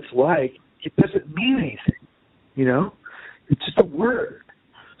and what it's like, it doesn't mean anything, It's just a word.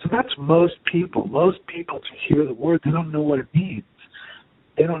 So that's most people. Most people, to hear the word, they don't know what it means.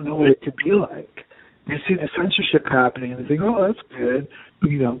 They don't know what it could be like. They see the censorship happening and they think, oh, that's good. But,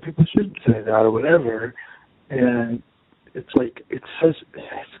 people shouldn't say that or whatever. And it's like, it says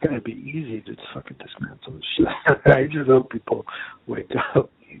it's going to be easy to fucking dismantle this shit. I just hope people wake up.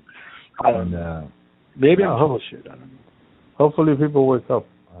 I don't know. Maybe I'm bullshit. I don't know. Hopefully people wake up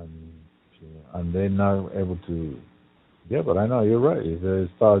and they're not able to. Yeah, but I know you're right. If they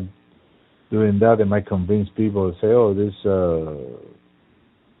start doing that, they might convince people to say, "Oh, this,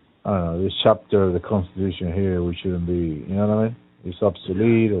 this chapter of the Constitution here, we shouldn't be." You know what I mean? It's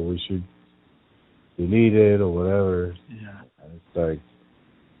obsolete, or we should delete it, or whatever. Yeah. And it's like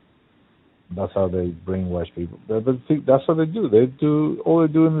that's how they brainwash people. But see, that's what they do. All they're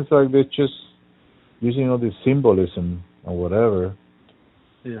doing is they're just using all this symbolism or whatever.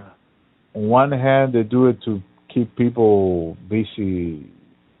 Yeah. On one hand, they do it to keep people busy,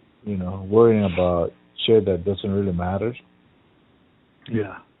 worrying about shit that doesn't really matter.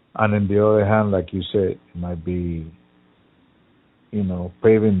 Yeah. And on the other hand, like you said, it might be,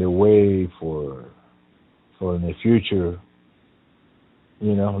 paving the way for in the future,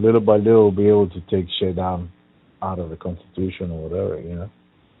 little by little be able to take shit down out of the Constitution or whatever,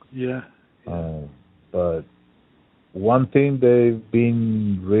 Yeah. But one thing they've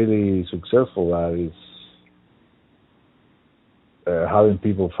been really successful at is having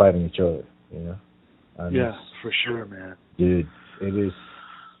people fighting each other, And yeah, for sure, man. Dude, it is.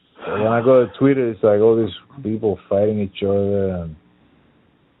 When I go to Twitter, it's like all these people fighting each other,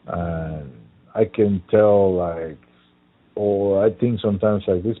 and I can tell, I think sometimes,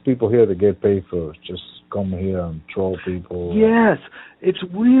 these people here that get paid for just come here and troll people. Yes, it's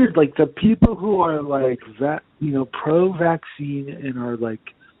weird. The people who are pro-vaccine and are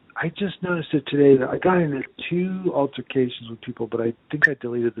I just noticed it today that I got into 2 altercations with people, but I think I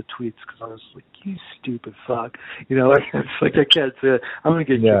deleted the tweets because I was like, "You stupid fuck," it's like I can't say it. I'm gonna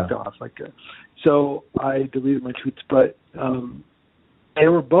get kicked off So I deleted my tweets, but they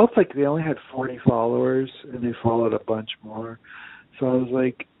were both they only had 40 followers and they followed a bunch more. So I was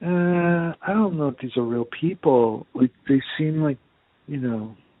like, I don't know if these are real people. They seem it's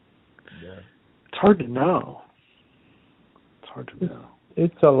hard to know. It's hard to know.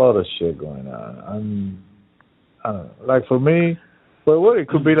 It's a lot of shit going on. I don't know. Like for me, well, it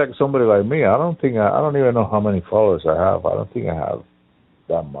could be like somebody like me. I don't even know how many followers I have. I don't think I have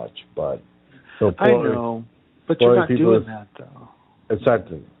that much, but so I know, but you're not doing that though.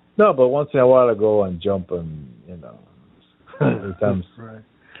 Exactly. No, but once in a while I go and jump and sometimes, right.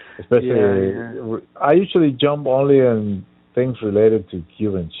 Especially, I usually jump only in things related to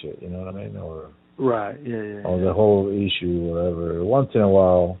Cuban shit. You know what I mean? Or right. Or the whole issue, whatever. Once in a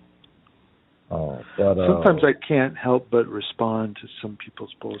while. But sometimes I can't help but respond to some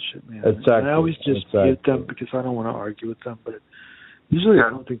people's bullshit, man. Exactly. And I always just mute them because I don't want to argue with them. But usually I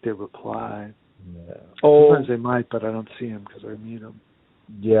don't think they reply. Yeah. Sometimes they might, but I don't see them because I mute them.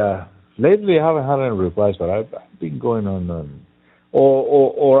 Yeah. Lately I haven't had any replies, but I've been going on.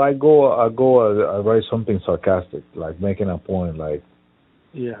 Or I write something sarcastic, like making a point, like.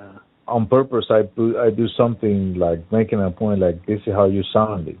 Yeah. On purpose, I do something like making a point, like this is how you're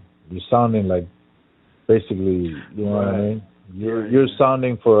sounding. You're sounding like, basically, you know what I mean? You're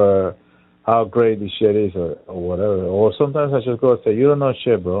sounding for how great this shit is, or whatever. Or sometimes I just go and say, you don't know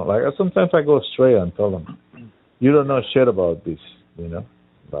shit, bro. Like sometimes I go straight and tell them, you don't know shit about this, you know?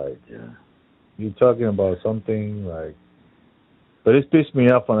 Like, you're talking about something like, but it pissed me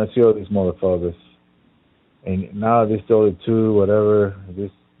off when I see all these motherfuckers. And now this other two, whatever,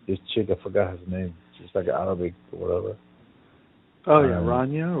 this chick, I forgot his name. She's like Arabic or whatever. Oh yeah,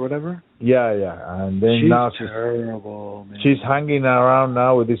 Rania or whatever. Yeah, and then she's terrible, man. She's hanging around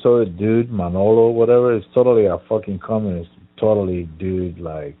now with this other dude, Manolo, whatever. It's totally a fucking communist, totally dude,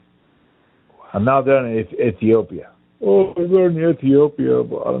 like. And now they're in Ethiopia. Oh, we're in Ethiopia,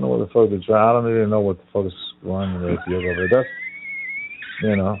 but I don't know what the fuck they're trying. I don't even know what the fuck is going on in Ethiopia, but that's.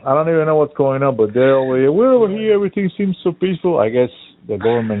 I don't even know what's going on, but they're over here. We're over here. Everything seems so peaceful. I guess the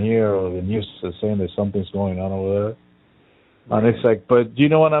government here or the news is saying that something's going on over there. And it's like, but you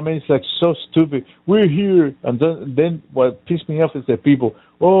know what I mean? It's like so stupid. We're here. And then what pissed me off is that people,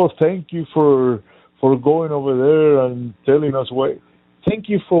 oh, thank you for going over there and telling us what. Thank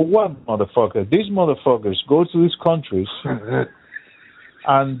you for what, motherfucker? These motherfuckers go to these countries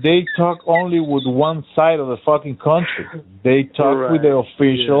and they talk only with one side of the fucking country. They talk with the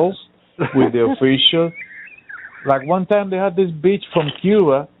officials, with the official. Like one time they had this bitch from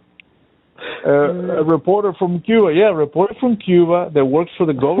Cuba, a reporter from Cuba, that works for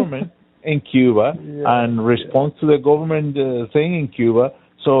the government in Cuba and responds to the government thing in Cuba.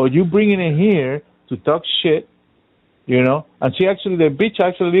 So you bring it in here to talk shit, and the bitch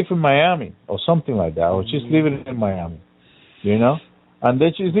actually lives in Miami or something like that, or she's living in Miami, and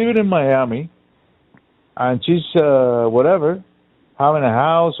then she's living in Miami, and she's whatever, having a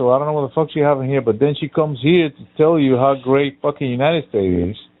house, or I don't know what the fuck she's having here, but then she comes here to tell you how great fucking United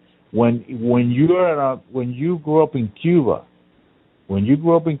States is. When you grew up in Cuba,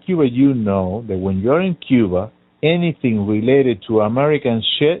 you know that when you're in Cuba, anything related to American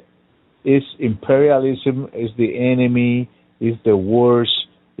shit is imperialism, is the enemy, is the worst,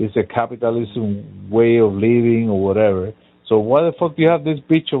 is a capitalism way of living or whatever. So why the fuck do you have this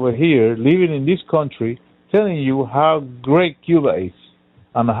bitch over here living in this country telling you how great Cuba is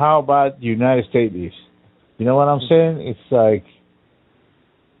and how bad the United States is? You know what I'm saying? It's like,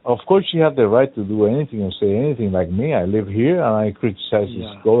 of course you have the right to do anything or say anything. Like me, I live here and I criticize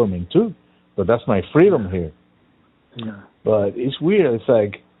this government too, but that's my freedom here. Yeah. But it's weird. It's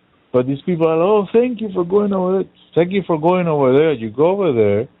like, but these people are, oh, thank you for going over there. Thank you for going over there. You go over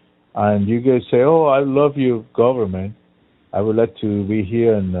there and you guys say, oh, I love your government. I would like to be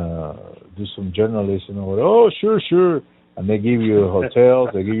here and do some journalism. Or, oh, sure. And they give you hotels.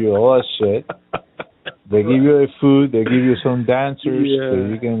 They give you all that shit. They give you food. They give you some dancers. So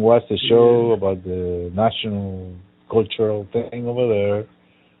you can watch the show about the national cultural thing over there.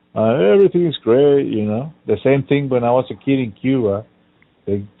 Everything is great, The same thing when I was a kid in Cuba.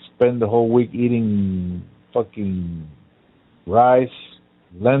 They spend the whole week eating fucking rice,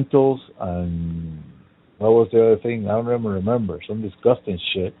 lentils, and what was the other thing? I don't even remember. Some disgusting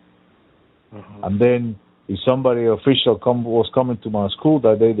shit. And then if somebody official was coming to my school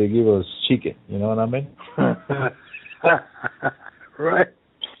that day, they give us chicken. You know what I mean? Right.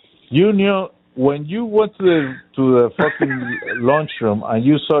 You knew when you went to the fucking lunchroom and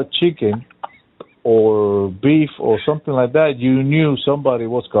you saw chicken or beef or something like that, you knew somebody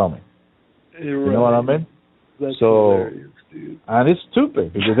was coming. You know what I mean? That's hilarious, dude. And it's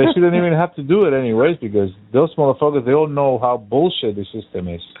stupid because they shouldn't even have to do it anyways because those motherfuckers, they all know how bullshit the system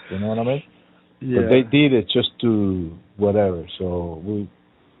is. You know what I mean? Yeah. But they did it just to whatever. So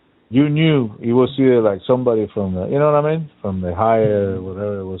you knew it was either like somebody from the, you know what I mean, from the higher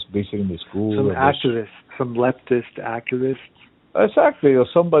whatever was visiting the school. Some activists, some leftist activists. Exactly, or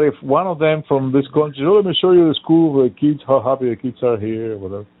somebody, one of them from this country. Oh, let me show you the school where the kids, how happy the kids are here, or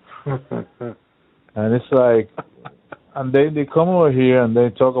whatever. And it's like, and then they come over here and they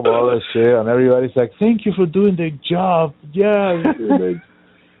talk about all that shit, and everybody's like, "Thank you for doing the job." Yeah,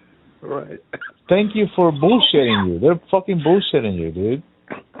 right. Thank you for bullshitting you. They're fucking bullshitting you, dude.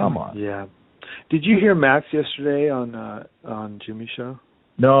 Come on. Yeah. Did you hear Max yesterday on Jimmy's show?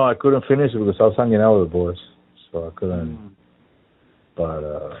 No, I couldn't finish it because I was hanging out with the boys, so I couldn't.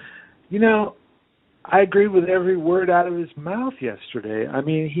 But you know, I agree with every word out of his mouth yesterday. I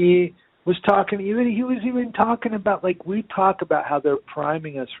mean, he was talking. He was even talking about, like, we talk about how they're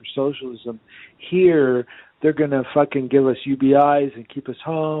priming us for socialism. Here, they're gonna fucking give us UBIs and keep us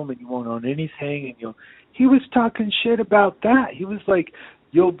home, and you won't own anything, and He was talking shit about that. He was like,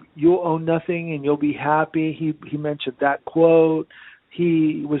 You'll own nothing and you'll be happy. He mentioned that quote.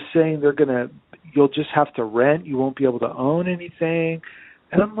 He was saying you'll just have to rent. You won't be able to own anything.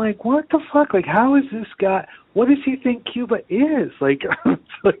 And I'm like, what the fuck? Like, how is this guy? What does he think Cuba is? Like, it's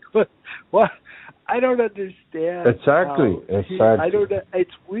like what? I don't understand. Exactly. I don't.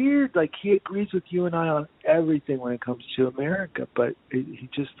 It's weird. Like, he agrees with you and I on everything when it comes to America, but he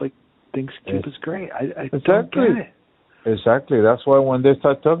just like thinks Cuba's great. I don't get it. Exactly. That's why when they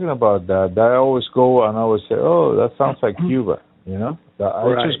start talking about that, I always go and I always say, "Oh, that sounds like Cuba." You know,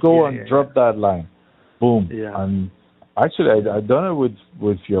 I just go and drop that line, boom. Yeah. And actually, I've done it with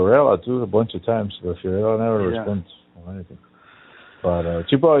Fiorella too a bunch of times, but Fiorella never responds or anything. But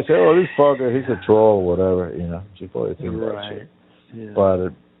she probably say, "Oh, this fucker, he's a troll, whatever." You know, she probably thinks that shit. Yeah.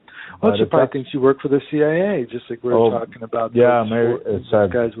 But she probably thinks you work for the CIA, just like we were talking about. Yeah, maybe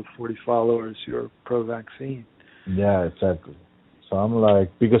exactly. Guys with 40 followers who are pro-vaccine. Yeah, exactly. So I'm like,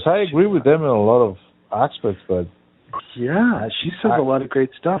 because I agree with them in a lot of aspects, but yeah, she says a lot of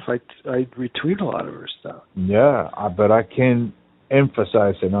great stuff. I retweet a lot of her stuff. Yeah, but I can't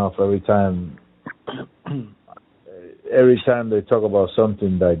emphasize enough every time they talk about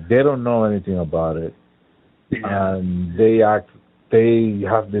something that they don't know anything about it, and they have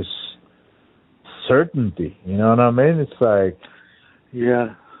this certainty. You know what I mean? It's like,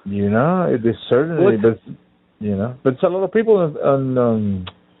 you know, it is certainty, but. You know, but it's a lot of people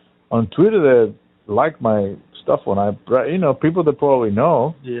on Twitter that like my stuff when people that probably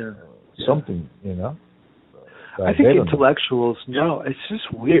know something, you know. I think intellectuals know. It's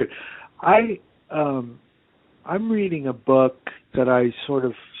just weird. I'm reading a book that I sort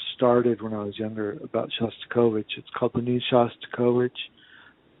of started when I was younger about Shostakovich. It's called The New Shostakovich,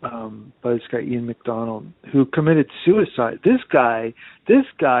 by this guy Ian MacDonald, who committed suicide. This guy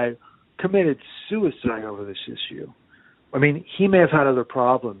committed suicide over this issue. I mean, he may have had other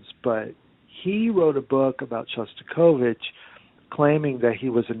problems, but he wrote a book about Shostakovich claiming that he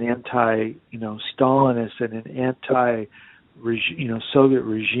was an anti-Stalinist and an Soviet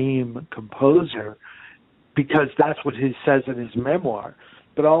regime composer, because that's what he says in his memoir.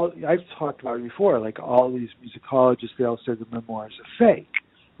 But I've talked about it before, like all these musicologists, they all say the memoirs are fake,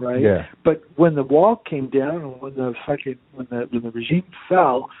 right? Yeah. But when the wall came down and when the regime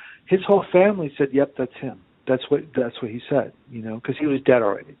fell, his whole family said, "Yep, that's him. That's what he said." You know, because he was dead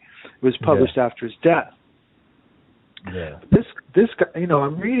already. It was published after his death. Yeah. This guy, you know,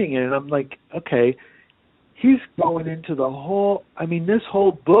 I'm reading it and I'm like, okay, he's going into the whole. I mean, this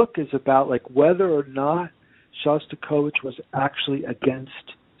whole book is about like whether or not Shostakovich was actually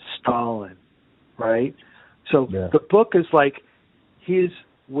against Stalin, right? So the book is like he's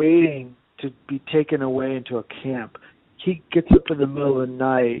waiting to be taken away into a camp. He gets up in the middle of the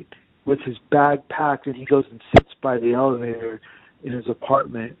night with his bag packed and he goes and sits by the elevator in his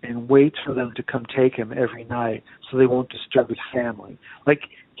apartment and waits for them to come take him every night so they won't disturb his family. Like,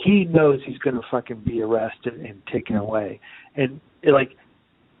 he knows he's going to fucking be arrested and taken away. And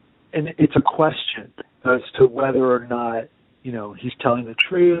it's a question as to whether or not, you know, he's telling the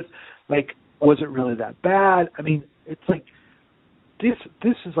truth. Like, was it really that bad? I mean, it's like this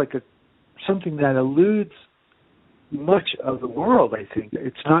is like something that eludes much of the world, I think.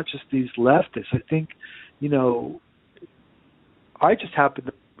 It's not just these leftists. I think, you know, I just happen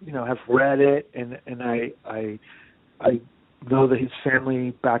to, you know, have read it and I know that his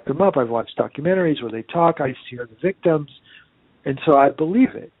family backed him up. I've watched documentaries where they talk. I hear the victims, and so I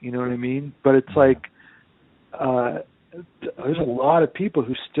believe it. You know what I mean? But it's like there's a lot of people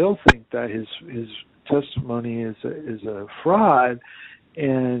who still think that his testimony is a fraud,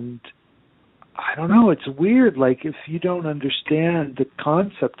 and I don't know. It's weird. Like, if you don't understand the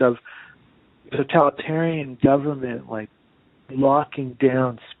concept of totalitarian government, like locking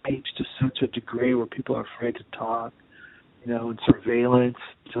down speech to such a degree where people are afraid to talk, and surveillance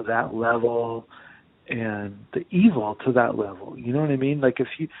to that level, and the evil to that level. You know what I mean? Like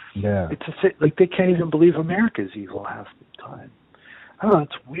it's like they can't even believe America's evil half the time. I don't know.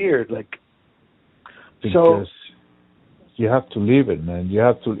 It's weird. Like because you have to live it, man. You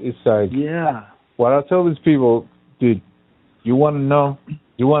have to. It's like what I tell these people, dude. You want to know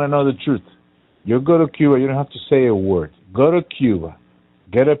the truth. You go to Cuba. You don't have to say a word. Go to Cuba,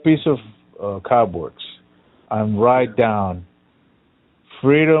 get a piece of cardboard, and write down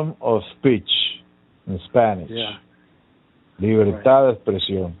freedom of speech in Spanish. Libertad de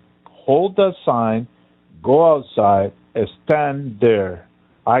expresión. Hold that sign. Go outside. Stand there.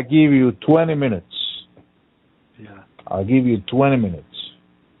 I give you 20 minutes. I'll give you 20 minutes.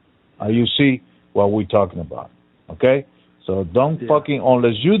 You see what we're talking about. Okay? So don't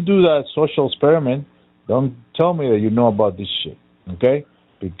unless you do that social experiment, don't tell me that you know about this shit. Okay?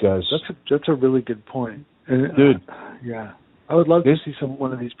 Because that's a really good point. And, dude. I would love to see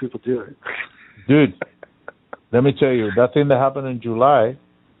one of these people do it. Dude, let me tell you, that thing that happened in July,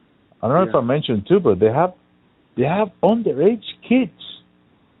 I don't know if I mentioned too, but they have underage kids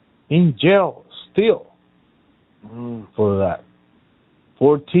in jail still for that.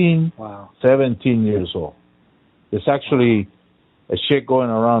 14, 17 years old. There's actually a shit going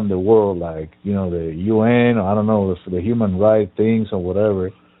around the world, like, the UN, or I don't know, the human rights things or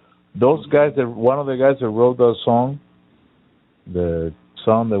whatever. Those guys, one of the guys that wrote that song, the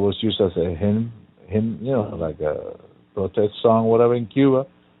song that was used as a hymn, like a protest song, whatever, in Cuba,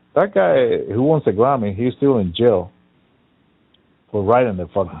 that guy who wants a Grammy, he's still in jail for writing the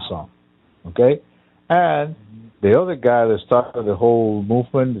fucking song. Okay? And the other guy that started the whole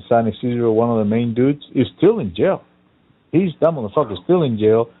movement, the San Isidro, one of the main dudes, is still in jail. That motherfucker's still in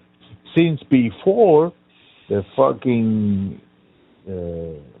jail since before the fucking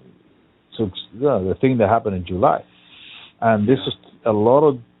the thing that happened in July. And this is a lot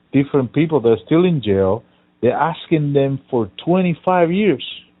of different people that are still in jail. They're asking them for 25 years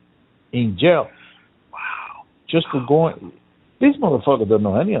in jail. Wow. Just for going. These motherfuckers don't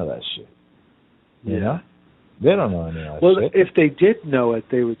know any of that shit. You know? They don't know any of that shit. Well, if they did know it,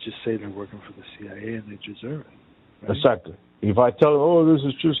 they would just say they're working for the CIA and they deserve it. Right? Exactly. If I tell them, this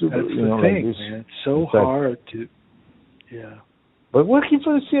is just... That's the thing, like man. It's so hard to... Yeah. But working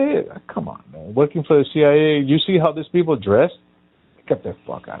for the CIA, come on, man. Working for the CIA, you see how these people dress? Get the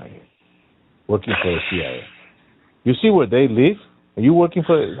fuck out of here. Working for the CIA. You see where they live? Are you working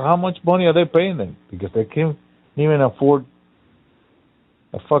for... How much money are they paying them? Because they can't even afford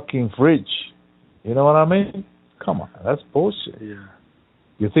a fucking fridge. You know what I mean? Come on, that's bullshit. Yeah.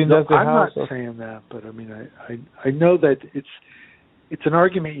 You think that's the I'm house? I'm not saying that, but I mean, I know that it's an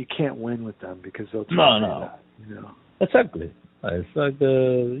argument you can't win with them because they'll try to say that. You know. Exactly. It's like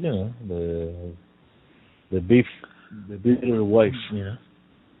the bitter wife, you know.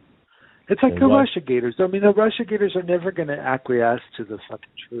 It's like the Russiagators. I mean, the Russiagators are never going to acquiesce to the fucking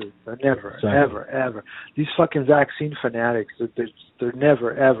truth. They're never, ever. These fucking vaccine fanatics, they're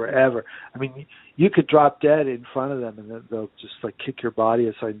never, ever. I mean, you could drop dead in front of them, and they'll just like kick your body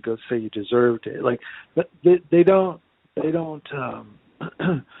aside and go say you deserved it. Like, but they don't they don't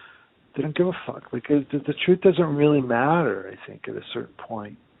give a fuck. Like, the truth doesn't really matter. I think at a certain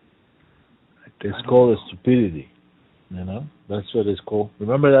point. It's called stupidity. You know, that's what it's called.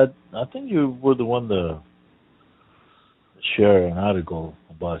 Remember that? I think you were the one to share an article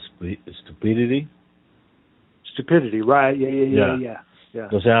about stupidity. Stupidity, right? Yeah.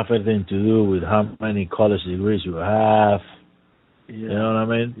 Does it have anything to do with how many college degrees you have? Yeah. You know what I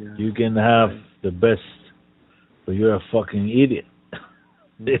mean? Yeah. You can have the best, but you're a fucking idiot.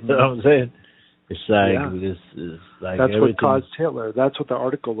 You know what I'm saying? It's like this is like that's everything. what caused Hitler. That's what the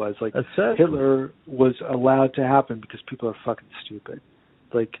article was. Like Hitler was allowed to happen because people are fucking stupid.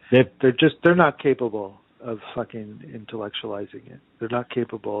 Like they're not capable of fucking intellectualizing it. They're not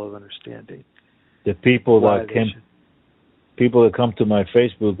capable of understanding. The people that come to my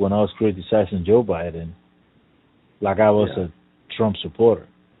Facebook when I was criticizing Joe Biden, like I was a Trump supporter.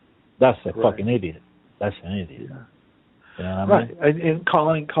 That's a fucking idiot. That's an idiot. Yeah. You know what I mean? And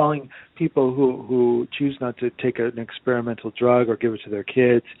calling people who choose not to take an experimental drug or give it to their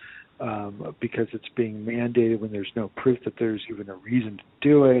kids because it's being mandated when there's no proof that there's even a reason to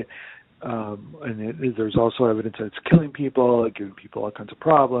do it, and there's also evidence that it's killing people, giving people all kinds of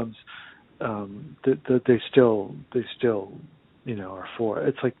problems. That they still are for it.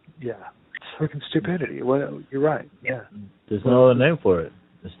 It's like it's fucking stupidity. Well, you're right. Yeah. There's no other name for it.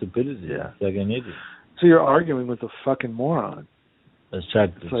 It's stupidity. Yeah. It's like an idiot. So you're arguing with a fucking moron.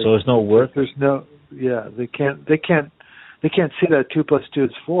 Exactly. So it's no worth. There's no. Yeah. They can't they can't see that 2 + 2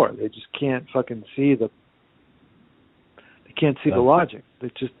 is 4. They just can't fucking see the. They can't see the logic.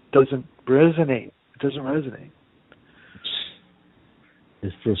 It just doesn't resonate. It doesn't resonate.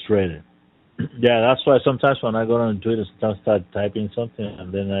 It's frustrating. Yeah, that's why sometimes when I go on Twitter, sometimes start typing something,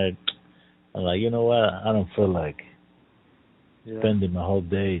 and then I'm like, you know what? I don't feel like spending my whole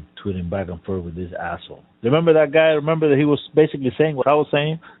day tweeting back and forth with this asshole. Remember that guy? Remember that he was basically saying what I was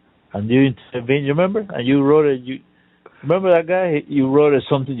saying, and you intervened. You remember? And you wrote it. You remember that guy? You wrote it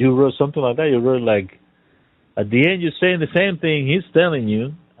something. You wrote something like that. You wrote like at the end, you're saying the same thing he's telling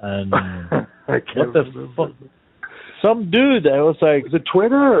you, and I can't what the fuck? Some dude that was like, was it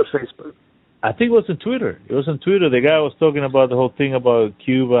Twitter or Facebook? I think it was on Twitter. It was on Twitter. The guy was talking about the whole thing about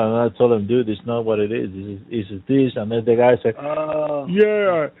Cuba, and I told him, dude, it's not what it is. It's this. And then the guy said,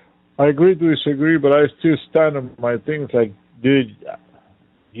 yeah, I agree to disagree, but I still stand on my things. Like, dude,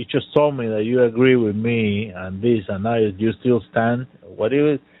 you just told me that you agree with me and this, and now you still stand. What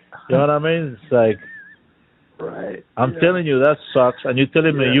is it? You know what I mean? It's like, right. I'm telling you that sucks, and you're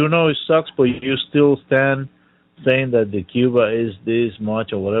telling me you know it sucks, but you still stand saying that the Cuba is this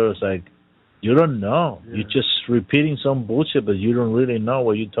much or whatever. It's like, you don't know. You're just repeating some bullshit, but you don't really know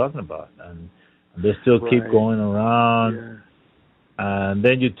what you're talking about. And they still keep going around. Yeah. And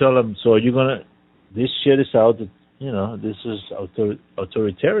then you tell them, so you're going to, this shit is out, you know, this is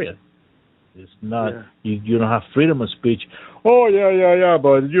authoritarian. It's not, you don't have freedom of speech. Oh, yeah,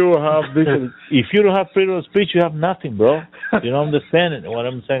 but you have this. If you don't have freedom of speech, you have nothing, bro. You don't understand it, what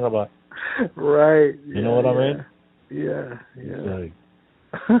I'm saying about. Right. You know what I mean? Yeah. Like,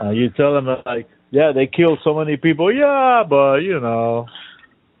 you tell them like, yeah, they killed so many people. Yeah, but you know,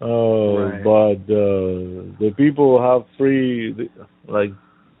 but the people have free, like,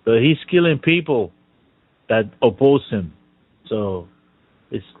 but he's killing people that oppose him. So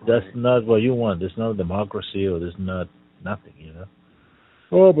that's not what you want. There's no democracy, or there's nothing, you know.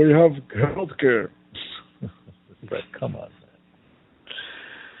 Oh, but you have health care. But come on, man.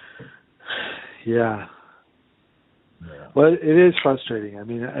 Yeah. Well, it is frustrating. I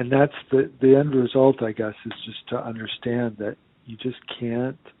mean, and that's the end result, I guess, is just to understand that you just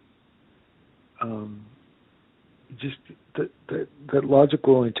can't. That logic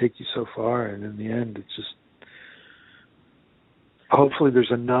will only take you so far, and in the end, it's just. Hopefully,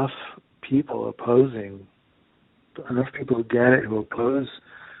 there's enough people opposing, enough people who get it, who oppose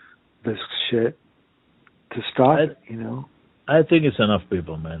this shit, to stop it. You know. I think it's enough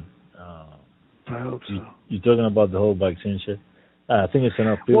people, man. I hope so. You're talking about the whole vaccine shit? I think it's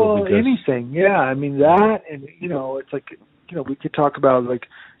enough people. Well, anything, yeah. I mean, that, and, you know, it's like, you know, we could talk about, like,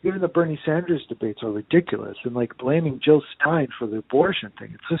 even the Bernie Sanders debates are ridiculous, and, like, blaming Jill Stein for the abortion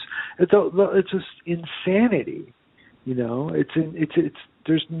thing. It's just insanity, you know? It's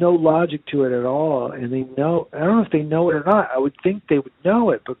there's no logic to it at all, and they know, I don't know if they know it or not. I would think they would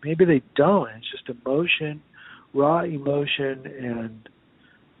know it, but maybe they don't. It's just emotion, raw emotion, and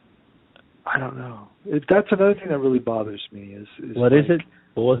I don't know. That's another thing that really bothers me. Is what is it?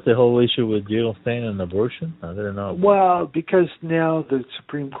 What's the whole issue with Jill Stein and abortion? I don't know. Well, because now the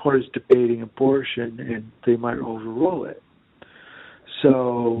Supreme Court is debating abortion, and they might overrule it.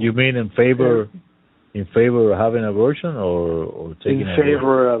 So you mean in favor of having abortion, or taking in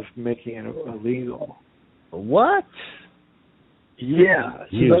favor of making it illegal? What? Yeah.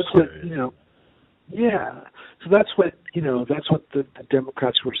 So that's what, you know. Yeah. So that's what, you know, that's what the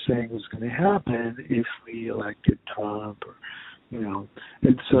Democrats were saying was going to happen if we elected Trump, or, you know.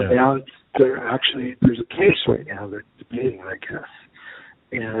 And so now there's a case right now they're debating, I guess.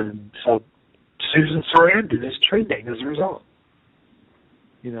 And so Susan Sarandon is trending as a result.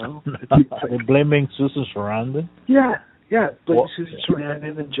 You know? They're blaming Susan Sarandon? Yeah. Blaming Susan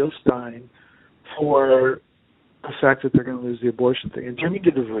Sarandon and Jill Stein for the fact that they're going to lose the abortion thing. And Jimmy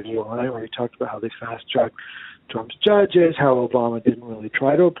did a video on it where he talked about how they fast-tracked Trump's judges, how Obama didn't really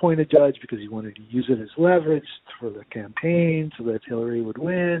try to appoint a judge because he wanted to use it as leverage for the campaign so that Hillary would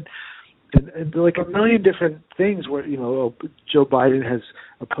win. And like a million different things where, you know, Joe Biden has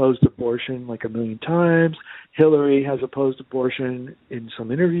opposed abortion like a million times. Hillary has opposed abortion in some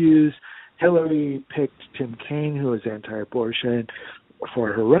interviews. Hillary picked Tim Kaine, who is anti-abortion,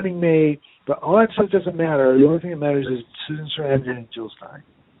 for her running mate. But all that stuff doesn't matter. The only thing that matters is Susan Sarandon and Jill Stein.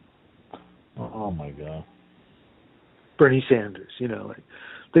 Oh, my God. Bernie Sanders, you know, like,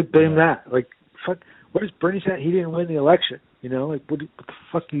 they blame that. Like, fuck, what is Bernie Sanders? He didn't win the election, you know? Like, what the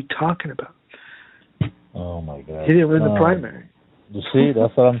fuck are you talking about? Oh, my God. He didn't win the primary. You see,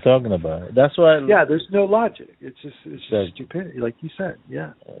 that's what I'm talking about. That's why. Yeah, there's no logic. It's just stupidity, like you said.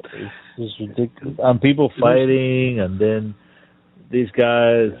 Yeah, it's just ridiculous. And people fighting, and then these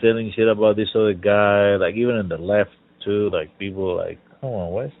guys selling shit about this other guy. Like even in the left, too. Like people like, come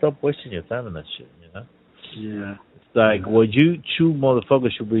on, why stop wasting your time on that shit? You know. Yeah. It's like what you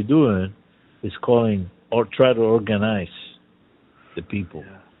motherfuckers should be doing is calling or try to organize the people.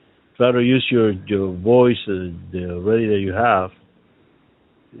 Yeah. Try to use your voice, the already that you have,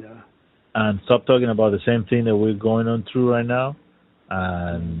 Yeah. and stop talking about the same thing that we're going on through right now,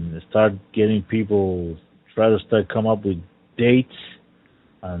 and start getting people. Try to start come up with dates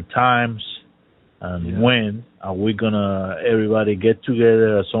and times and when are we gonna everybody get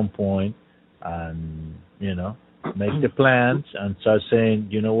together at some point and make the plans and start saying,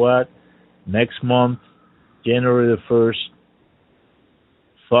 you know what, next month, January the 1st,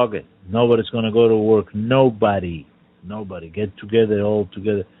 fuck it. Nobody's gonna go to work. Nobody. Get together all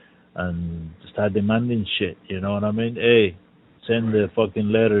together and start demanding shit. You know what I mean? Hey, send the fucking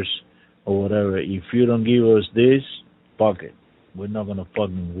letters or whatever. If you don't give us this, fuck it. We're not gonna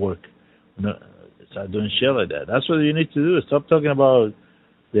fucking work. No, start doing shit like that. That's what you need to do. Stop talking about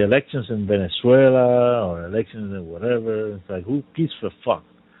the elections in Venezuela or elections in whatever. It's like, who gives a fuck?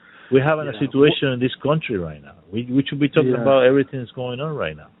 We're having a situation in this country right now. We should be talking about everything that's going on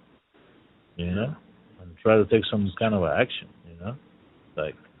right now. You know? And try to take some kind of action,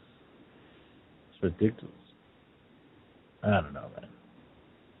 Like, it's ridiculous. I don't know, man.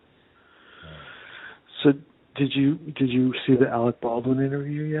 So did you see the Alec Baldwin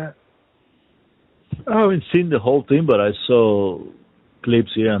interview yet? I haven't seen the whole thing, but I saw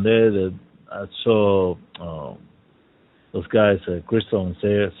clips here and there. That I saw those guys, Crystal and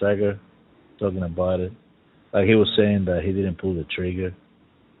Sager, talking about it. Like he was saying that he didn't pull the trigger.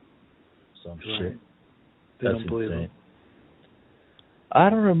 Some shit. They don't believe him. I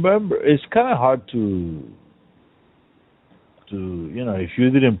don't remember. It's kind of hard to if you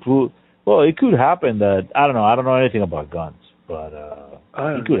didn't pull. Well, it could happen that I don't know. I don't know anything about guns, but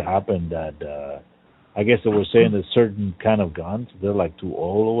it could happen that I guess they were saying that certain kind of guns they're like too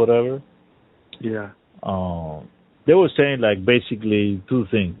old or whatever. Yeah. They were saying like basically two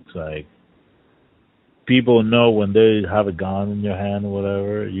things, like people know when they have a gun in your hand or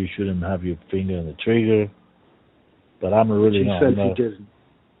whatever, you shouldn't have your finger on the trigger. But I'm really not. He says he didn't.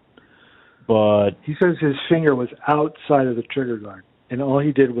 But he says his finger was outside of the trigger guard, and all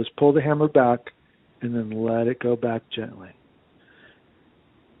he did was pull the hammer back and then let it go back gently.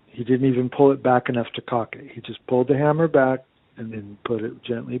 He didn't even pull it back enough to cock it. He just pulled the hammer back and then put it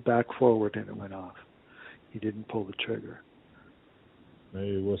gently back forward, and it went off. He didn't pull the trigger.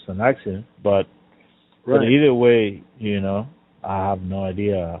 Maybe it was an accident, but either way, I have no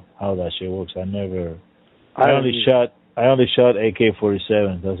idea how that shit works. I only shot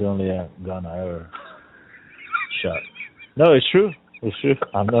AK-47. That's the only gun I ever shot. No, it's true. It's true.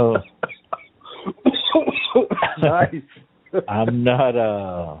 I'm not. Nice. I'm not.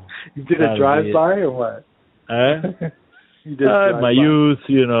 You did a drive-by or what? You did my youth,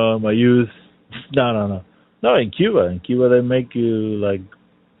 my youth. No. No, in Cuba. In Cuba, they make you like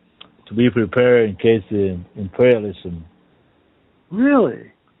to be prepared in case the imperialism.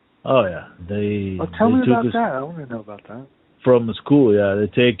 Really? Oh yeah, tell me about that. I want to know about that. From school, yeah, they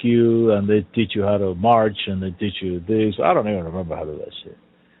take you and they teach you how to march and they teach you this. I don't even remember how to do that shit.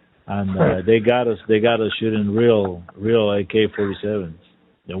 And they got us shooting real AK-47s.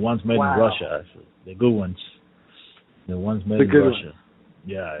 The ones made in Russia, actually, the good ones. The ones made in Russia. Ones.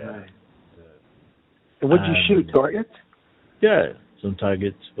 Yeah. Right. And what'd you shoot? Targets? Yeah, some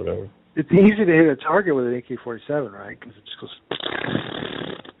targets, whatever. It's easy to hit a target with an AK-47, right? Because it just goes.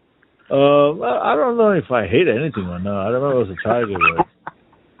 I don't know if I hit anything or not. I don't know if it was a target,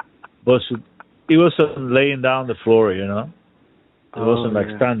 but it wasn't laying down the floor, It wasn't like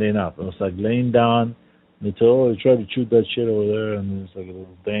standing up. It was like laying down. And they told, you try to shoot that shit over there, and it's like a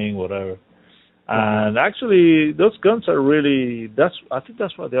little thing, whatever. And actually, those guns are really. I think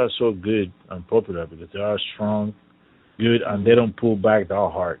that's why they are so good and popular, because they are strong, good, and they don't pull back that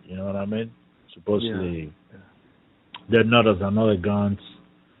hard. You know what I mean? Supposedly, they're not as another guns.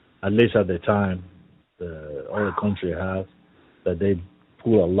 At least at the time, all the country has, that they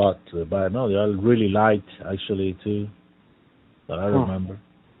pull a lot to the back. No, they are really light, actually, too. That I remember.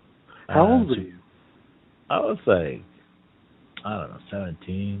 How old were you? I was like, I don't know,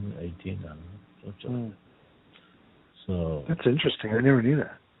 17, 18, I don't know. Something like that. So that's interesting. I never knew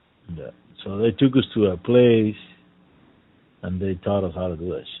that. Yeah. So they took us to a place, and they taught us how to do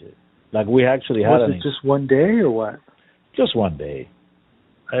that shit. Like we actually had. Was it just one day or what? Just one day.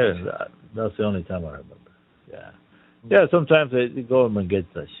 That's the only time I remember. Yeah. Yeah, sometimes the government gets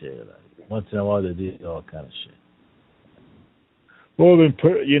that shit. Like, once in a while they do all kind of shit. Well,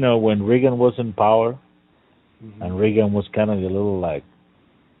 when Reagan was in power, and Reagan was kind of a little like,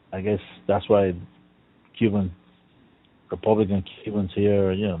 I guess that's why Cuban Republican Cubans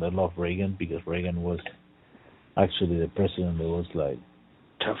here, they love Reagan because Reagan was actually the president that was like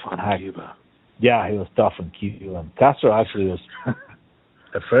tough on Cuba. Yeah, he was tough on Cuba. And Castro actually was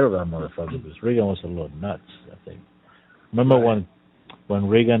afraid of that motherfucker because Reagan was a little nuts, I think. Remember when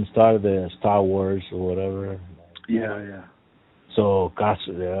Reagan started the Star Wars or whatever? Yeah. So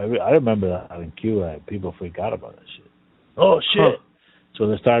Castro, I remember that in Cuba, people freak out about that shit. Oh shit! So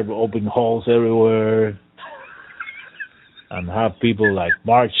they started opening holes everywhere, and have people like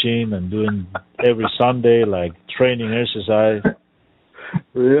marching and doing every Sunday like training exercise.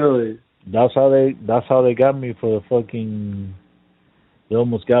 Really? That's how they got me for the fucking. They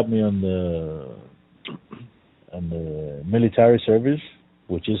almost got me on the military service,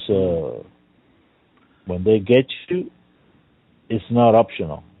 which is when they get you, it's not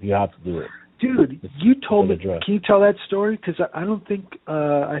optional. You have to do it. Dude, you told me. Can you tell that story? Because I don't think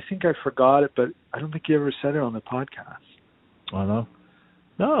I think I forgot it, but I don't think you ever said it on the podcast. I know.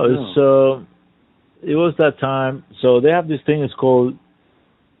 No, it's it was that time. So they have this thing. It's called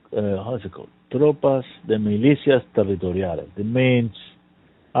how is it called? Tropas de Milicias Territoriales. It means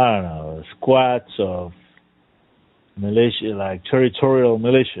I don't know, squads of militia, like territorial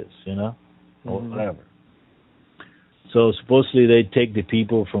militias, or whatever. So supposedly they take the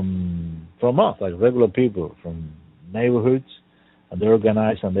people from us, like regular people from neighborhoods, and they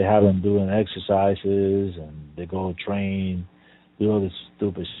organize and they have them doing exercises and they go train, do all this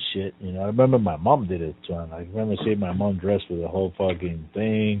stupid shit. I remember my mom did it too. And I remember seeing my mom dressed with the whole fucking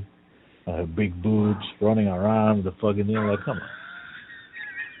thing, her big boots, running around with the fucking thing. I'm like, come on,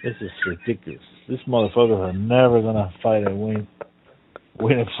 this is ridiculous. This motherfuckers are never gonna fight and win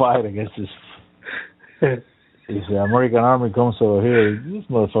a fight against this. If the American army comes over here, these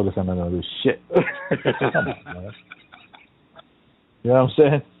motherfuckers are not gonna do shit. Come on, man. You know what I'm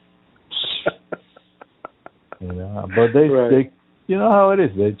saying? But they, you know how it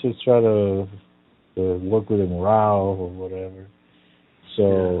is. They just try to work with the morale or whatever.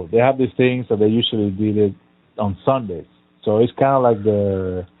 So they have these things that they usually did it on Sundays. So it's kind of like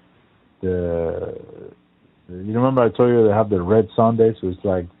the you remember I told you they have the red Sundays, so it's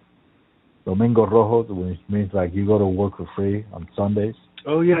like Domingo Rojo, which means like you go to work for free on Sundays.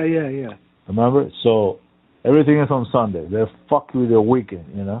 Oh yeah. Remember? So everything is on Sunday. They fuck with your weekend,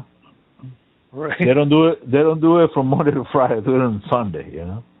 Right. They don't do it from Monday to Friday. They do it on Sunday,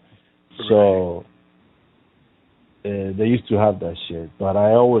 Right. So they used to have that shit, but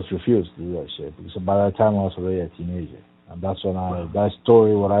I always refused to do that shit because by that time I was already a teenager, and that's when that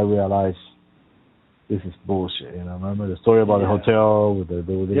story when I realized this is bullshit. Remember the story about the hotel where they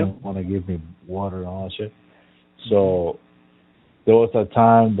didn't want to give me water and all that shit. So there was a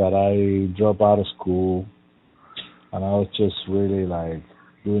time that I dropped out of school, and I was just really like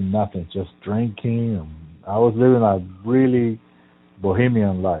doing nothing, just drinking. And I was living a really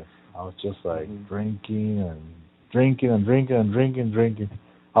bohemian life. I was just like drinking. I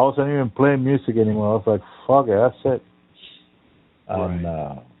wasn't even playing music anymore. I was like, fuck it, that's it. And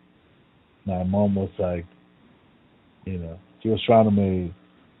my mom was like, she was trying to make me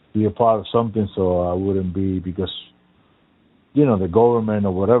be a part of something so I wouldn't be, because, the government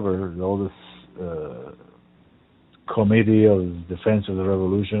or whatever, all this committee of defense of the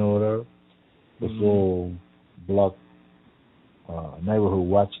revolution or whatever, this little block neighborhood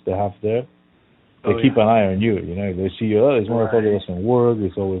watch they have there. They keep an eye on you, They see you, this motherfucker doesn't work,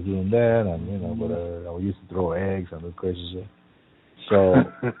 he's always doing that, and, whatever. I used to throw eggs and do crazy shit. So...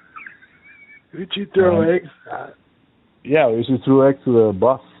 Did you throw eggs? Yeah, we used to throw eggs to the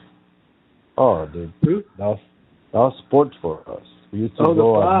bus. Oh, dude. That was sports for us. We used to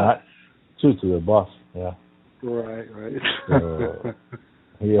go at night to the bus, yeah. Right. So,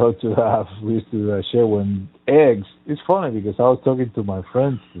 we used to share when eggs. It's funny because I was talking to my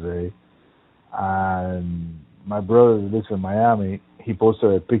friends today, and my brother lives in Miami. He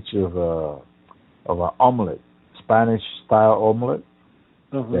posted a picture of an omelet, Spanish style omelet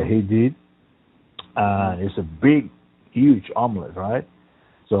that he did, and it's a big, huge omelet, right?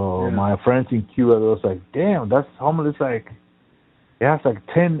 So my friends in Cuba was like, "Damn, that omelet's like it has like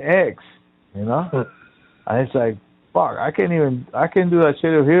 10 eggs, And it's like, fuck, I can't do that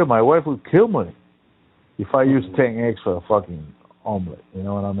shit over here. My wife would kill me if I use 10 eggs for a fucking omelet. You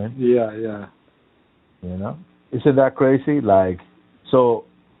know what I mean? Yeah. Isn't that crazy? Like, so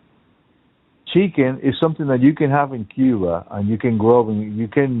chicken is something that you can have in Cuba and you can grow and you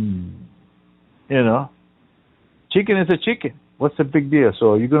can, chicken is a chicken. What's the big deal?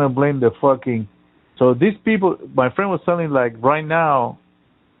 So you're going to blame the fucking, so these people, my friend was telling like right now,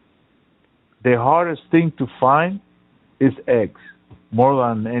 the hardest thing to find is eggs more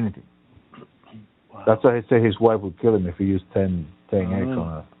than anything. Wow. That's why he said his wife would kill him if he used 10 eggs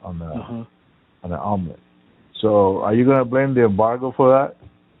on the omelet. So are you gonna blame the embargo for that?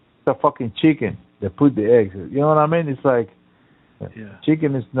 It's a fucking chicken. They put the eggs. You know what I mean? It's like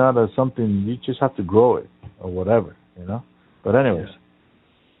chicken is not something you just have to grow it or whatever, you know. But anyways,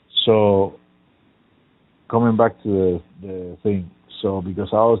 so coming back to the thing. So because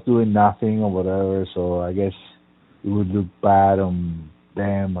I was doing nothing or whatever, so I guess it would look bad on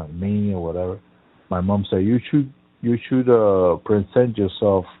them or me or whatever. My mom said you should present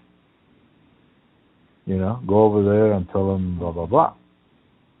yourself. You know, go over there and tell them blah blah blah.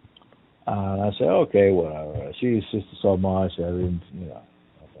 And I said, okay, whatever. She insisted so much, I didn't, you know.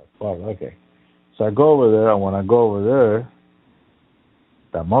 I was like, fuck, okay. So I go over there, and when I go over there,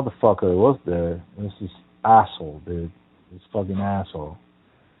 that motherfucker that was there, this is asshole, dude. This fucking asshole.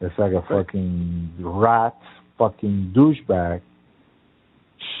 It's like a fucking rat, fucking douchebag.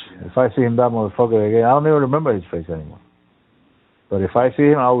 If I see him, that motherfucker again, I don't even remember his face anymore. But if I see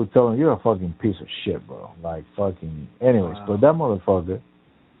him, I would tell him, you're a fucking piece of shit, bro. Like, fucking... Anyways, but that motherfucker,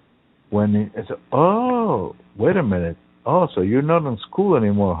 when he said, oh, wait a minute. Oh, so you're not in school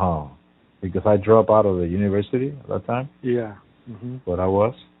anymore, huh? Because I dropped out of the university at that time. Yeah. Mm-hmm. What I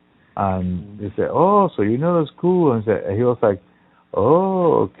was. And he said, oh, so you're not in school. And he was like,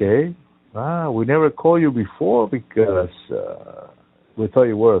 oh, okay. We never called you before because we thought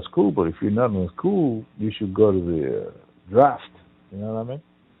you were at school. But if you're not in school, you should go to the draft. You know what I mean?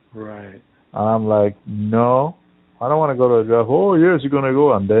 Right. And I'm like, no, I don't want to go to the draft. Oh, yes, you're going to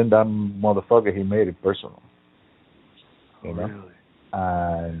go. And then that motherfucker, he made it personal. You know? Really?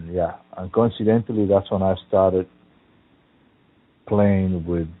 And yeah, and coincidentally, that's when I started playing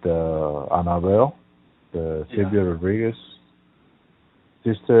with Annabelle, the Silvia Rodriguez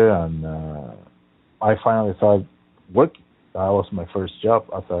sister, and I finally started working. That was my first job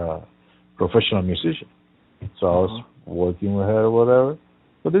as a professional musician. So I was working with her or whatever.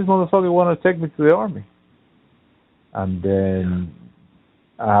 But this motherfucker wanted to take me to the army. And then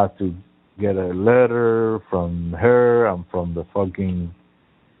I had to get a letter from her and from the fucking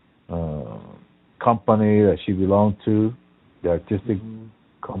company that she belonged to, the artistic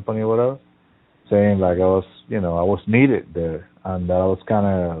company or whatever, saying like I was needed there and that I was kind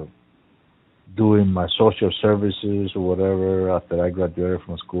of doing my social services or whatever after I graduated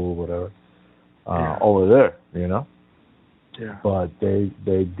from school or whatever over there, you know. Yeah. But they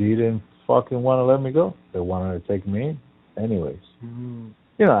didn't fucking want to let me go. They wanted to take me in anyways. Mm-hmm.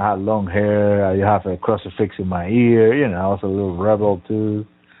 You know, I had long hair. I have a crucifix in my ear. You know, I was a little rebel too.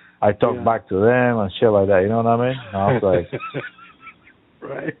 I talked back to them and shit like that. You know what I mean? I was like,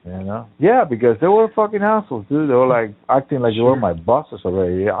 right. You know? Yeah, because they were fucking assholes, dude. They were like acting like they were my bosses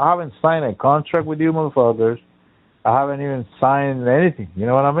already. I haven't signed a contract with you motherfuckers. I haven't even signed anything. You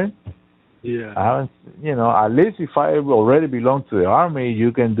know what I mean? Yeah. I haven't, you know, at least if I already belong to the army,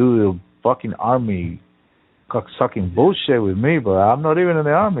 you can do the fucking army cocksucking bullshit with me, but I'm not even in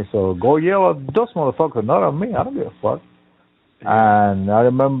the army, so go yell at those motherfuckers, not at me. I don't give a fuck. Yeah. And I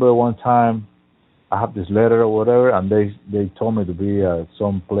remember one time I have this letter or whatever, and they told me to be at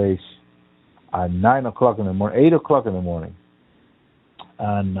some place at 9 o'clock in the morning, 8 o'clock in the morning.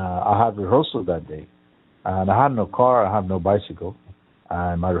 And I had rehearsal that day. And I had no car, I had no bicycle.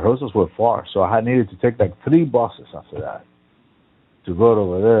 And my rehearsals were far, so I needed to take like 3 buses after that to go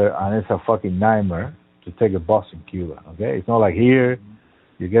over there, and it's a fucking nightmare to take a bus in Cuba, okay? It's not like here,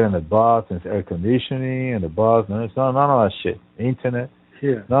 you get in the bus and it's air conditioning and the bus, no, it's not, none of that shit. Internet,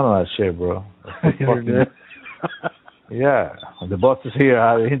 none of that shit, bro. Internet. Yeah, the buses here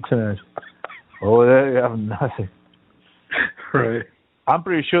have internet. Over there, you have nothing. Right. I'm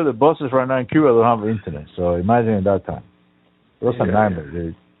pretty sure the buses right now in Cuba don't have internet, so imagine at that time. It was a nightmare,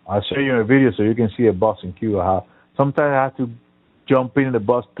 dude. I'll show you a video so you can see a bus in Cuba. How sometimes I have to jump in the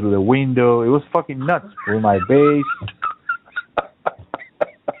bus through the window. It was fucking nuts with my bass.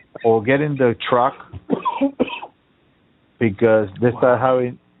 Or get in the truck because they start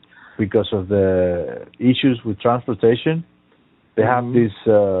having, because of the issues with transportation, they have this,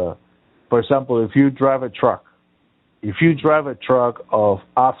 for example, if you drive a truck of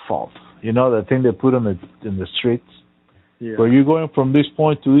asphalt, you know, the thing they put in the streets, where you're going from this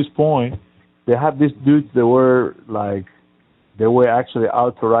point to this point, they have these dudes that were like, they were actually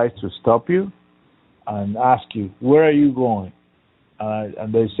authorized to stop you and ask you, where are you going?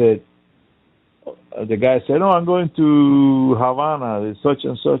 And they said, the guy said, no, I'm going to Havana, such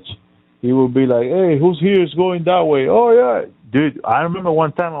and such. He will be like, hey, who's here is going that way? Oh, yeah. Dude, I remember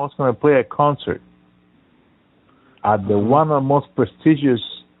one time I was going to play a concert at the one of the most prestigious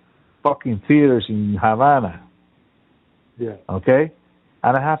fucking theaters in Havana. Yeah. Okay?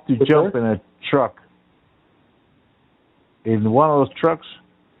 And I have to jump in a truck. In one of those trucks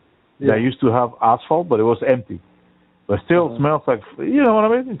that used to have asphalt, but it was empty. But still smells like, you know what I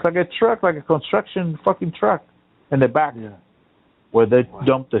mean? It's like a truck, like a construction fucking truck in the back where they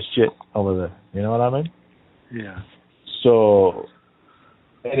dump the shit over there. You know what I mean? Yeah. So,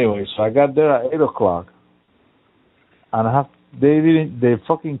 anyway, so I got there at 8 o'clock. And the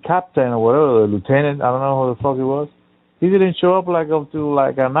fucking captain or whatever, the lieutenant, I don't know who the fuck he was, he didn't show up like up to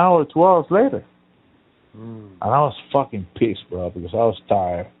like an hour, 2 hours later. And I was fucking pissed, bro, because I was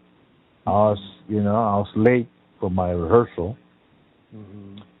tired. I was late for my rehearsal.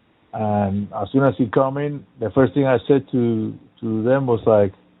 And as soon as he come in, the first thing I said to them was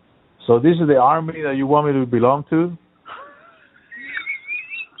like, so this is the army that you want me to belong to?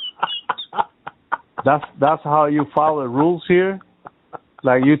 That's how you follow the rules here?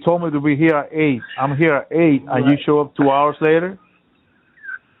 Like, you told me to be here at 8. I'm here at 8, and you show up 2 hours later?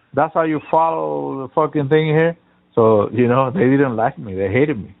 That's how you follow the fucking thing here? So, they didn't like me. They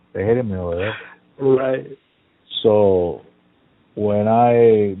hated me. They hated me over there. Right. So, when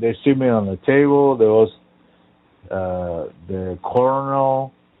they see me on the table, there was the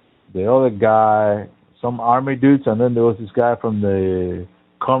colonel, the other guy, some army dudes, and then there was this guy from the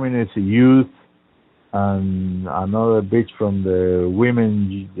communist youth, and another bitch from the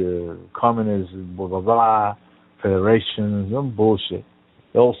the communist blah blah blah federation, some bullshit.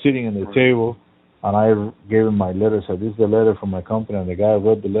 They're all sitting at the table, and I gave him my letter. Said, this is the letter from my company, and the guy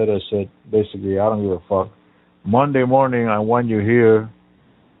read the letter. Said, basically, I don't give a fuck. Monday morning, I want you here,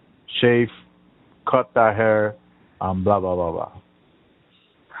 shave, cut that hair, and blah blah blah blah.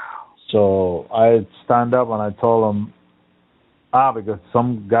 So I stand up and I told him, because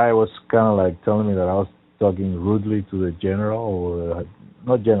some guy was kind of like telling me that I was talking rudely to the general, or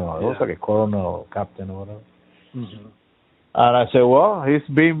not general, it was like a colonel or captain or whatever. And I said, well, he's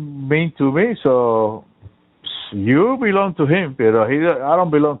being mean to me, so you belong to him, but I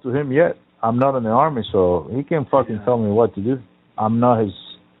don't belong to him yet. I'm not in the army, so he can fucking tell me what to do. I'm not his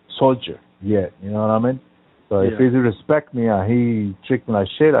soldier yet, you know what I mean? So if he respect me and he treat me like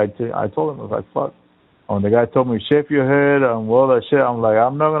shit, I told him, I was like, fuck. When the guy told me, shave your head and all that shit, I'm like,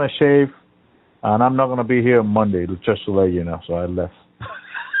 I'm not going to shave, and I'm not going to be here Monday, just to let you know. So I left.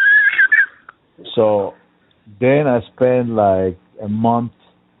 So then I spent like a month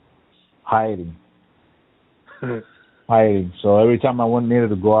hiding. So every time I needed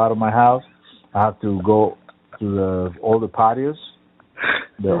to go out of my house, I had to go to all the patios.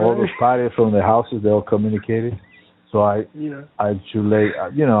 All those patios from the houses, they all communicated. So I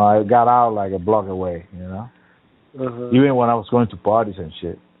got out like a block away, even when I was going to parties and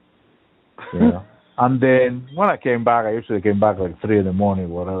shit, And then when I came back, I usually came back like 3 a.m,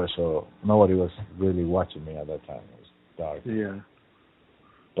 whatever. So nobody was really watching me at that time. It was dark. Yeah.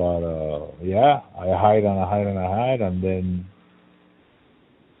 But I hide and I hide and I hide, and then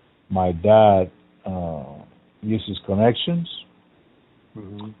my dad used his connections,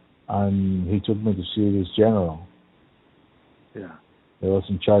 and he took me to see this general. Yeah. He was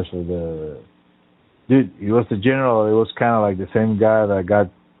in charge of he was the general. It was kind of like the same guy that got,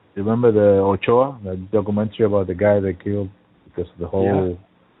 remember the Ochoa, the documentary about the guy that killed because of the whole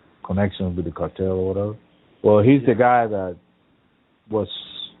connection with the cartel or whatever? Well, he's the guy that was,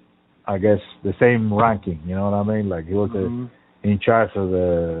 I guess, the same ranking, you know what I mean? Like, he was in charge of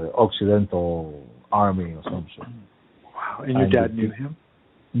the Occidental Army or some shit. Wow. And your dad knew him?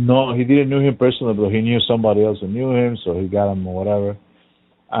 No, he didn't know him personally, but he knew somebody else who knew him, so he got him or whatever.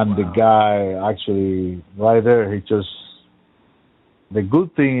 And the guy actually, right there, the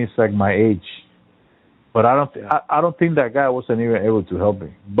good thing is like my age. But I don't think that guy wasn't even able to help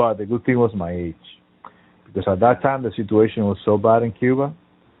me. But the good thing was my age. Because at that time, the situation was so bad in Cuba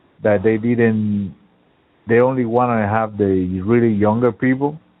that they only wanted to have the really younger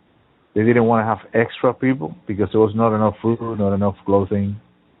people. They didn't want to have extra people because there was not enough food, not enough clothing.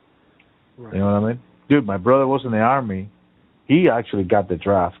 Right. You know what I mean? Dude, my brother was in the army. He actually got the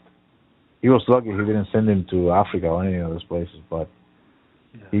draft. He was lucky he didn't send him to Africa or any of those places, but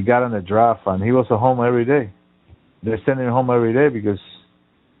he got in the draft, and he was at home every day. They sent him home every day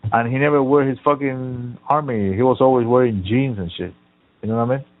and he never wore his fucking army. He was always wearing jeans and shit. You know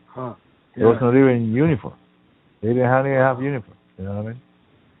what I mean? Huh. It was not even uniform. They didn't even have uniform. You know what I mean?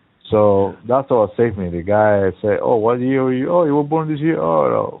 So that's what saved me. The guy said, "Oh, what year were you? Oh, you were born this year? Oh,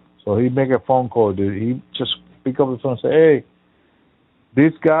 no." So he make a phone call, dude. He just pick up the phone and say, "Hey,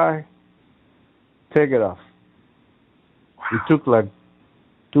 this guy, take it off." It took like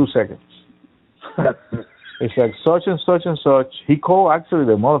 2 seconds. It's like such and such and such. He called actually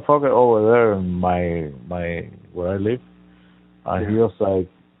the motherfucker over there in my where I live, and he was like,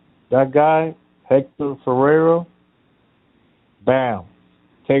 That guy, Hector Ferrero, bam,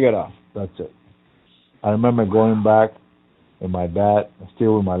 take it off. That's it. I remember going back with my dad,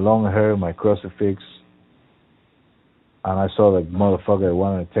 still with my long hair, my crucifix, and I saw the motherfucker that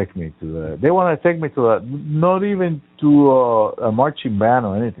wanted to take me to the. They wanted to take me to not even to a marching band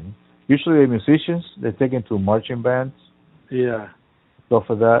or anything. Usually the musicians they take into marching bands. Yeah. Stuff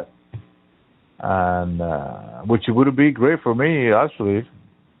like that, and which would be great for me actually.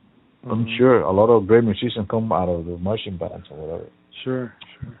 I'm sure a lot of great musicians come out of the marching bands or whatever. Sure.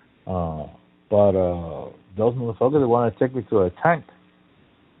 But those motherfuckers they want to take me to a tank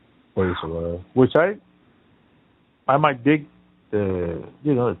place or whatever, which I might dig the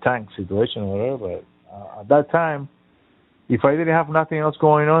tank situation or whatever. But at that time, if I didn't have nothing else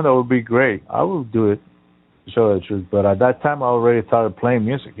going on, that would be great. I would do it, to show the truth. But at that time, I already started playing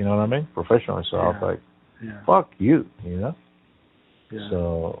music. You know what I mean, professionally. So I was like, "Fuck you," you know. Yeah.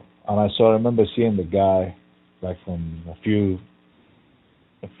 So I remember seeing the guy like from a few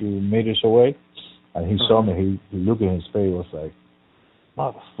meters away, and he saw me. He looked at his face, was like,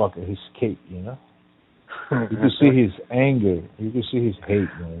 "Motherfucker, he's Kate," you know. You could see his anger. You could see his hate,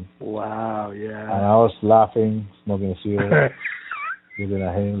 man. Wow, yeah. And I was laughing, smoking a cigarette, looking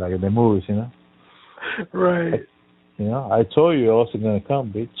at him like in the movies, you know. Right. I told you I wasn't gonna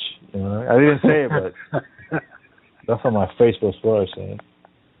come, bitch. You know, I didn't say it, but that's what my face was for saying.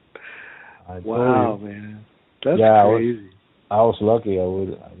 Wow, man, that's crazy. I was lucky. I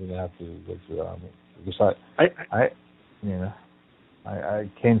didn't have to go to the army because I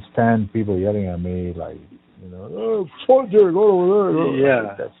can't stand people yelling at me like, "Oh, soldier, go over there."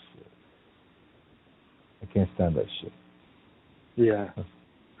 Yeah. That's shit. I can't stand that shit. Yeah.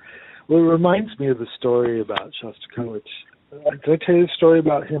 Well, it reminds me of the story about Shostakovich. Did I tell you the story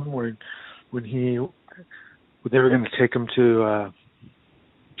about him when they were going to take him they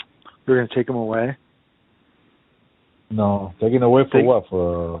were going to take him away? No, taken away for what?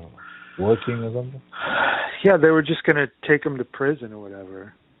 For working or something? Yeah, they were just going to take him to prison or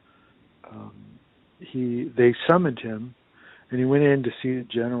whatever. They summoned him, and he went in to see the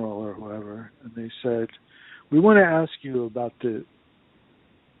general or whoever, and they said, "We want to ask you about the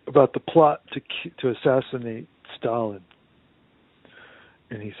plot to assassinate Stalin."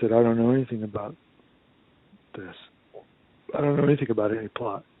 And he said, "I don't know anything about this. I don't know anything about any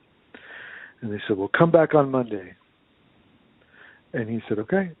plot." And they said, "Well, come back on Monday." And he said,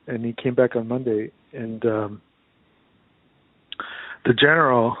 "Okay." And he came back on Monday, and the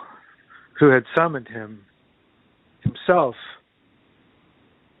general who had summoned him himself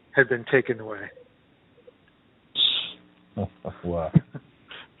had been taken away. Wow.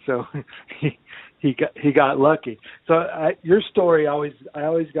 So he got lucky. So your story I always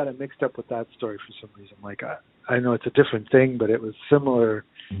got it mixed up with that story for some reason. Like I know it's a different thing, but it was similar.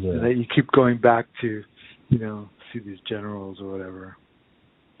 Yeah. That you keep going back to, see these generals or whatever.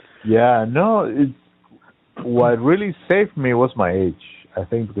 Yeah, no. What really saved me was my age. I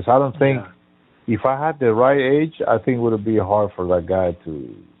think because I don't think if I had the right age, I think it would be hard for that guy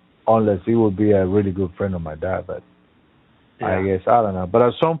to, unless he would be a really good friend of my dad. But I guess I don't know. But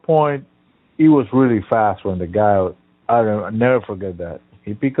at some point, he was really fast when the guy. I'll never forget that.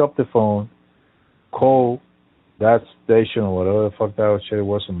 He picked up the phone, called that station or whatever the fuck that shit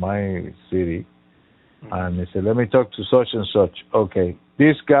was in my city, and he said, "Let me talk to such and such." Okay,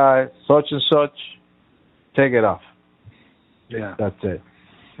 this guy, such and such, take it off. Yeah, that's it.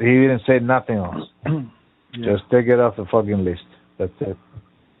 He didn't say nothing else. Just take it off the fucking list. That's it.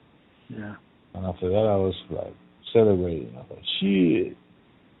 Yeah. And after that, I was like celebrating. I was like, shit.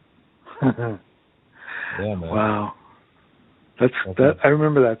 Yeah, man. Wow. That. I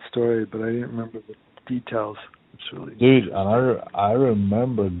remember that story, but I didn't remember the details. It's really dude. And I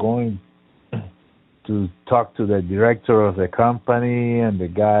remember going to talk to the director of the company and the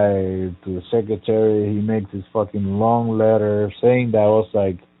guy, to the secretary. He makes this fucking long letter saying that I was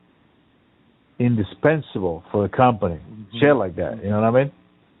like indispensable for the company. Shit like that. You know what I mean?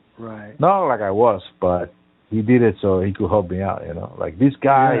 Right. Not like I was, but he did it so he could help me out, like this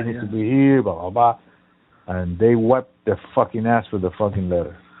guy needs to be here, blah, blah, blah. And they wiped the fucking ass with the fucking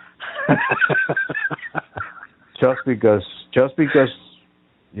letter. just because,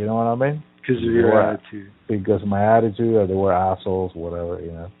 you know what I mean? Because of your attitude. Because of my attitude, or they were assholes, whatever,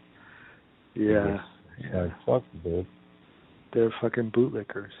 Yeah. Like, fuck, dude. They're fucking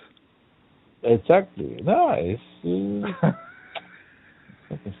bootlickers. Exactly. No, it's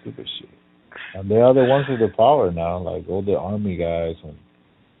fucking stupid shit. And they are the ones with the power now, like all the army guys. And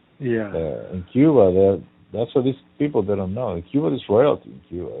in Cuba, that's what these people, they don't know. In Cuba, there's royalty in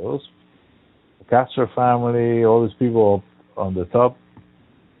Cuba. The Castro family, all these people on the top,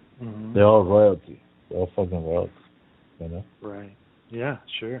 Mm-hmm. They're all royalty. They're all fucking royalty. You know? Right. Yeah,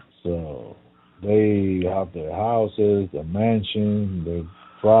 sure. So they have their houses, their mansions, they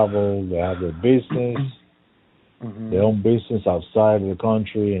travel, they have their business. Mm-hmm. Their own business outside of the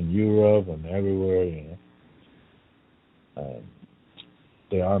country and Europe and everywhere, you know. And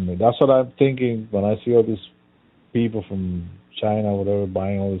the army. That's what I'm thinking when I see all these people from China, whatever,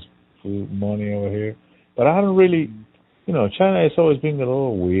 buying all this food money over here. But I don't really, you know, China has always been a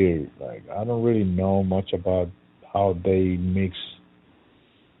little weird. Like, I don't really know much about how they mix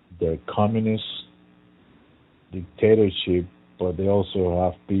their communist dictatorship, but they also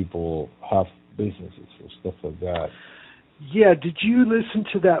have people, have businesses or stuff like that. Yeah, did you listen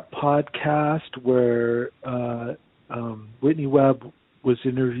to that podcast where Whitney Webb was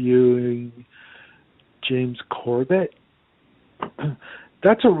interviewing James Corbett?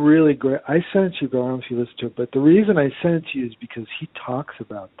 That's a really great. I sent it to you, but I don't know if you listened to it. But the reason I sent it to you is because he talks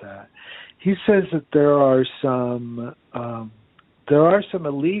about that. He says that there are some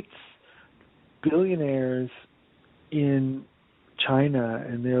elites, billionaires in China,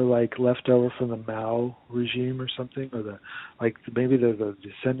 and they're like left over from the Mao regime or something, or maybe they're the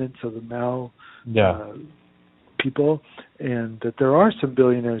descendants of the Mao people, and that there are some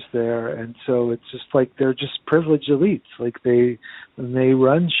billionaires there, and so it's just like they're just privileged elites, like they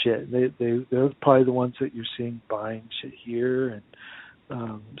run shit. They're probably the ones that you're seeing buying shit here, and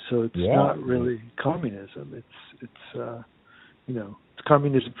so it's not really communism. It's you know, it's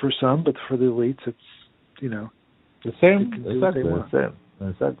communism for some, but for the elites, it's, you know, the same. Exactly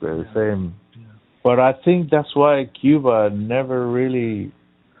the same. Yeah. But I think that's why Cuba never really.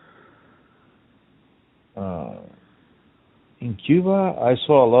 In Cuba, I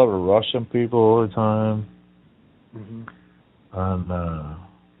saw a lot of Russian people all the time, and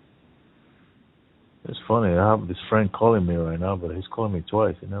it's funny. I have this friend calling me right now, but he's calling me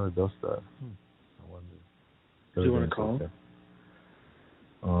twice. He never does that. I wonder. Do you want to call him?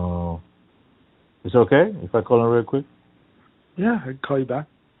 It's okay if I call him real quick? Yeah, I can call you back.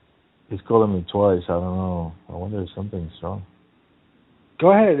 He's calling me twice. I don't know. I wonder if something's wrong.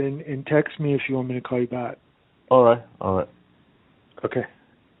 Go ahead and text me if you want me to call you back. All right. Okay.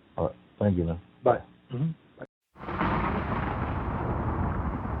 All right. Thank you, man. Bye. Mm-hmm. Bye.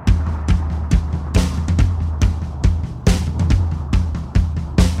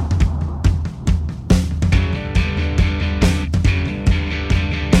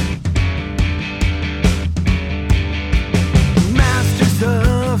 Masters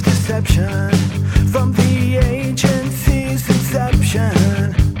of deception from the agency's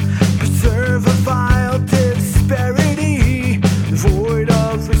inception. Preserve a vile disparity, void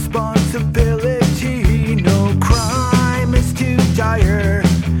of responsibility. No crime is too dire